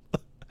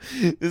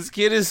 This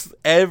kid is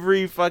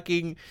every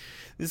fucking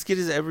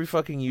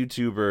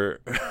YouTuber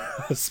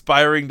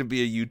aspiring to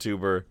be a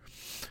YouTuber.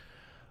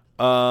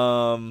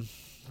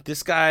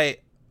 This guy...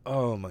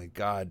 Oh, my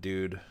God,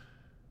 dude.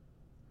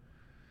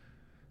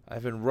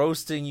 I've been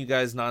roasting you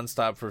guys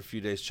nonstop for a few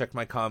days. Check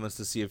my comments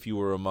to see if you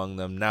were among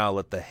them. Now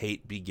let the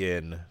hate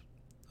begin.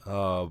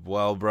 Oh,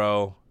 well,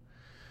 bro.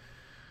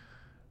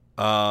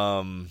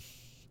 It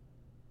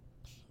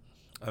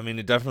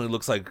definitely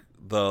looks like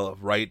the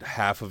right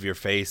half of your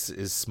face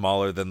is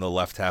smaller than the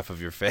left half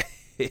of your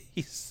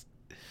face.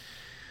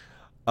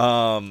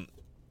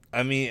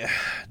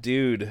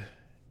 Dude,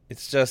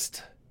 it's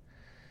just...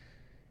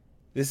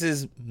 This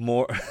is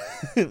more...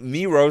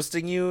 me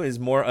roasting you is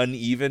more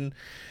uneven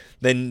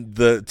than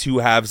the two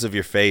halves of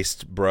your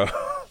face, bro.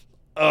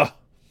 Ugh.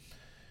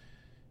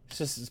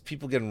 It's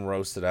people getting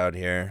roasted out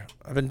here.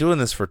 I've been doing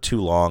this for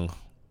too long.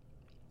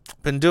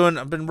 I've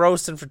been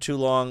roasting for too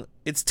long.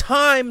 It's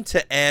time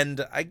to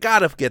end. I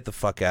gotta get the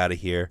fuck out of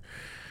here.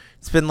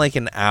 It's been like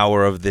an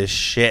hour of this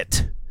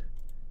shit.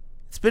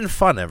 It's been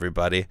fun,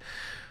 everybody.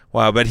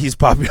 Wow, I bet he's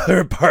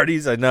popular at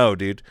parties. I know,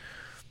 dude.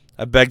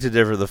 I beg to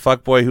differ. The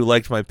fuckboy who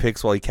liked my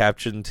pics while he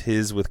captioned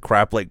his with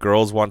crap like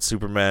girls want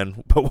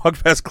Superman, but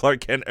walk past Clark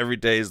Kent every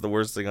day is the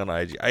worst thing on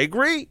IG. I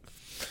agree.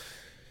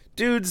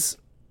 Dudes,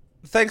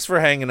 thanks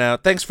for hanging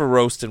out. Thanks for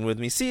roasting with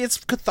me. See, it's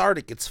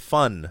cathartic. It's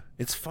fun.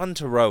 It's fun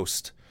to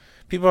roast.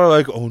 People are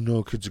like, oh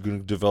no, kids are going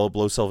to develop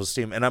low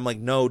self-esteem. And I'm like,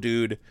 no,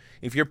 dude.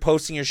 If you're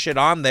posting your shit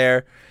on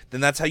there,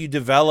 then that's how you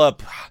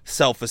develop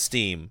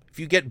self-esteem. If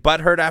you get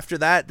butthurt after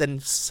that, then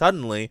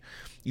suddenly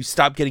you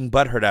stop getting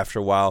butthurt after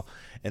a while.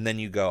 And then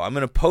you go, I'm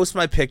going to post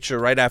my picture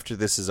right after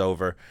this is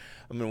over.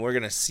 We're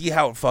going to see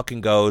how it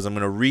fucking goes. I'm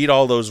going to read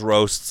all those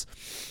roasts.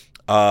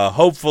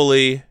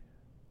 Hopefully,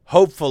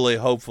 hopefully,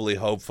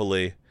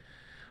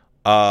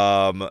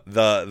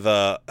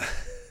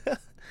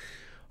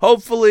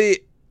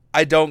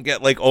 I don't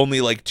get like only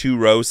like 2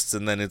 roasts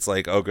and then it's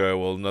like, okay,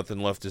 well, nothing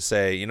left to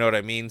say. You know what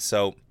I mean?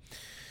 So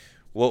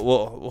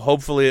we'll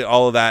hopefully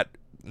all of that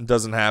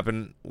doesn't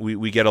happen.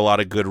 We get a lot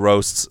of good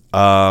roasts.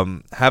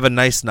 Have a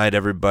nice night,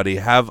 everybody.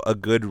 Have a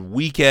good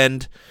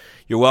weekend.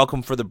 You're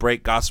welcome for the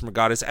break, Gossamer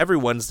Goddess. Every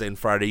Wednesday and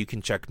Friday, you can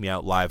check me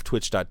out live,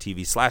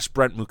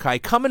 twitch.tv/Brent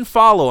Mukai. Come and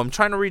follow. I'm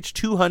trying to reach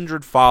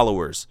 200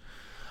 followers.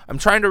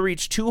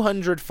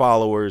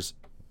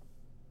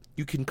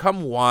 You can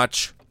come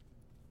watch.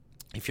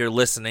 If you're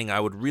listening, I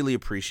would really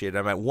appreciate it.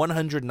 I'm at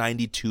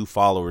 192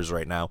 followers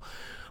right now.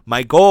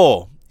 My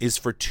goal is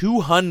for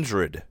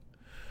 200.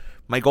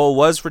 My goal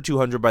was for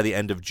 200 by the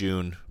end of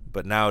June,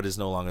 but now it is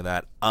no longer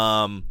that.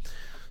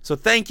 So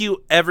thank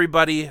you,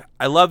 everybody.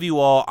 I love you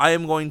all. I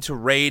am going to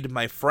raid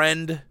my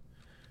friend.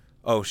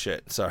 Oh,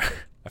 shit. Sorry.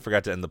 I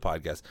forgot to end the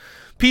podcast.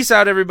 Peace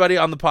out, everybody,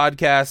 on the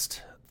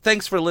podcast.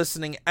 Thanks for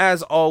listening.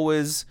 As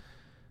always,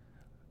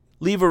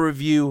 leave a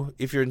review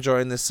if you're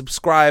enjoying this.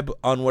 Subscribe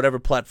on whatever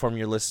platform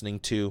you're listening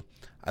to.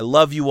 I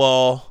love you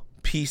all.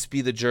 Peace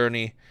be the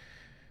journey.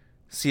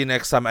 See you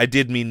next time. I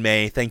did mean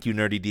May. Thank you,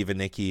 Nerdy Diva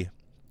Nikki.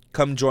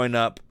 Come join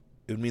up.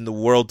 It would mean the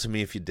world to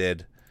me if you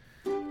did.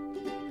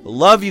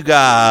 Love you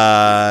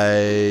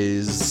guys.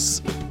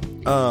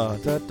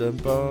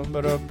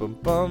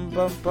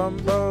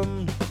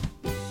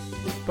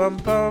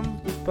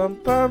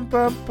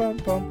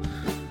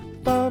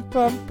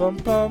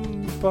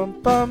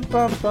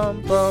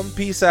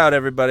 Peace out,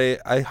 everybody.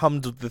 I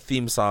hummed the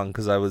theme song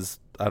because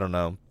I don't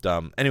know,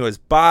 dumb. Anyways,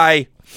 bye.